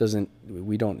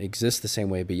 We don't exist the same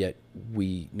way, but yet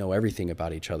we know everything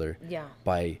about each other. Yeah.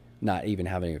 By not even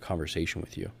having a conversation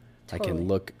with you. Totally. I can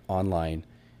look online,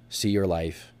 see your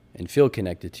life, and feel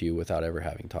connected to you without ever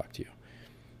having talked to you.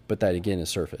 But that, again, is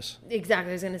surface.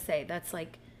 Exactly. I was going to say, that's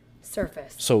like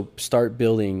surface. So start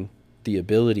building the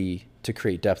ability to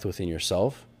create depth within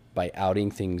yourself by outing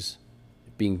things,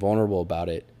 being vulnerable about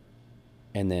it,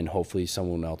 and then hopefully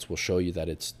someone else will show you that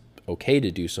it's okay to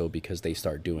do so because they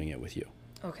start doing it with you.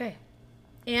 Okay.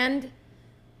 And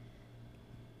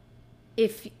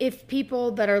if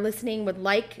people that are listening would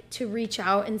like to reach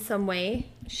out in some way,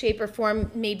 shape or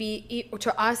form, maybe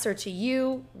to us or to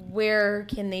you, where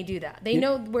can they do that? They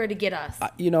know where to get us.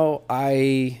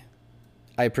 I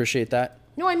appreciate that.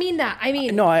 No, I mean that.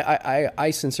 No,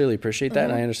 I sincerely appreciate that.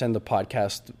 And I understand the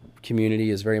podcast community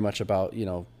is very much about,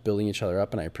 building each other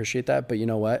up, and I appreciate that. But you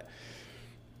know what?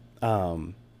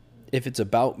 If it's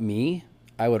about me,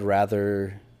 I would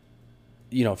rather,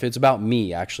 if it's about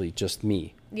me, actually just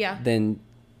me, then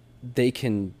they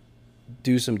can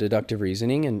do some deductive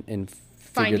reasoning and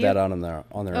figure that out on their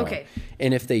own.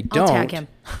 And if they don't, I'll tag him.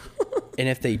 and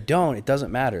if they don't, it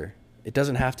doesn't matter. It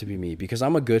doesn't have to be me, because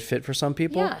I'm a good fit for some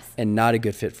people and not a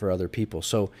good fit for other people.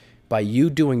 So by you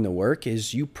doing the work,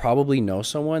 is you probably know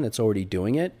someone that's already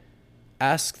doing it.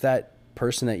 Ask that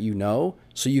person that you know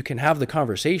so you can have the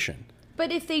conversation.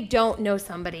 But if they don't know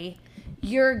somebody,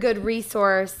 you're a good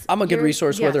resource. I'm a good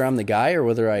resource whether I'm the guy or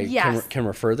whether I can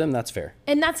refer them. That's fair.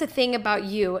 And that's the thing about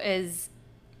you is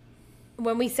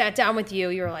when we sat down with you,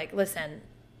 you were like, listen,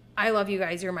 I love you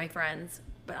guys. You're my friends.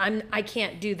 But I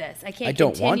can't do this. I can't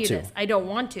continue this. I don't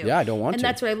want to. Yeah, I don't want to. And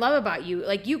that's what I love about you.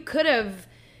 Like, you could have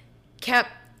kept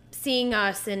seeing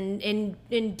us and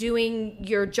doing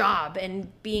your job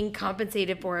and being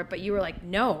compensated for it, but you were like,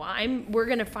 no, we're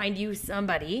going to find you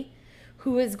somebody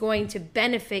who is going to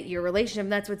benefit your relationship.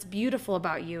 And that's what's beautiful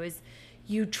about you, is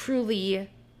you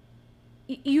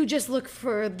just look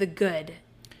for the good,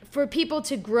 for people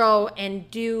to grow and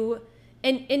do.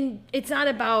 And it's not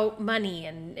about money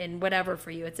and whatever for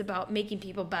you. It's about making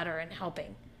people better and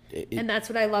helping. And that's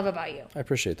what I love about you. I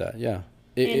appreciate that. Yeah.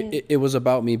 It was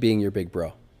about me being your big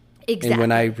bro. Exactly. And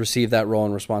when I received that role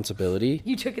and responsibility,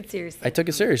 you took it seriously. I took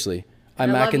it seriously.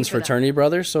 I'm Mackin's fraternity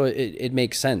brother, so it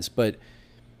makes sense. But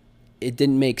it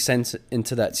didn't make sense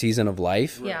into that season of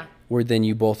life. Yeah. Where then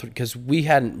you both, because we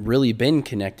hadn't really been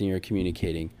connecting or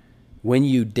communicating. When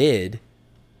you did,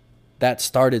 that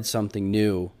started something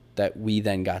new that we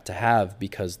then got to have,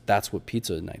 because that's what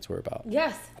pizza nights were about.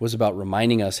 Yes. Was about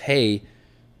reminding us, hey,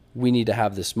 we need to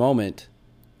have this moment.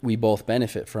 We both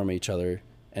benefit from each other,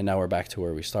 and now we're back to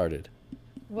where we started.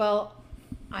 Well,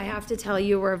 I have to tell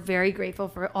you, we're very grateful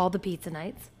for all the pizza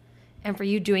nights. and for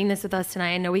you doing this with us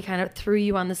tonight. I know we kind of threw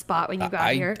you on the spot when you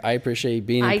got here. I appreciate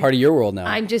being a part of your world now.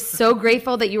 I'm just so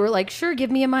grateful that you were like, sure, give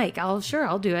me a mic. I'll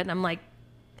do it. And I'm like,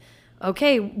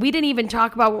 okay, we didn't even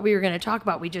talk about what we were going to talk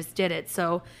about. We just did it.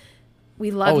 So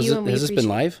we love you. And we has this been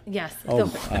live? Yes.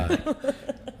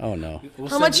 Oh no.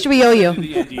 How much do we owe you?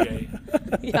 The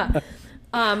NDA. Yeah.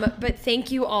 But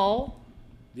thank you all.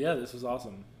 Yeah, this was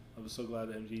awesome. I was so glad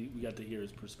that we got to hear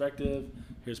his perspective,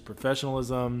 his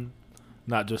professionalism,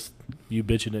 not just you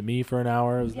bitching at me for an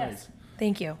hour. It was nice.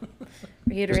 Thank you.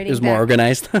 Reiterating. It was more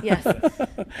organized. Yes.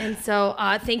 And so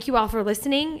thank you all for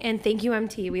listening, and thank you,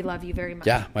 MT. We love you very much.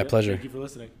 Yeah, my pleasure. Thank you for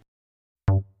listening.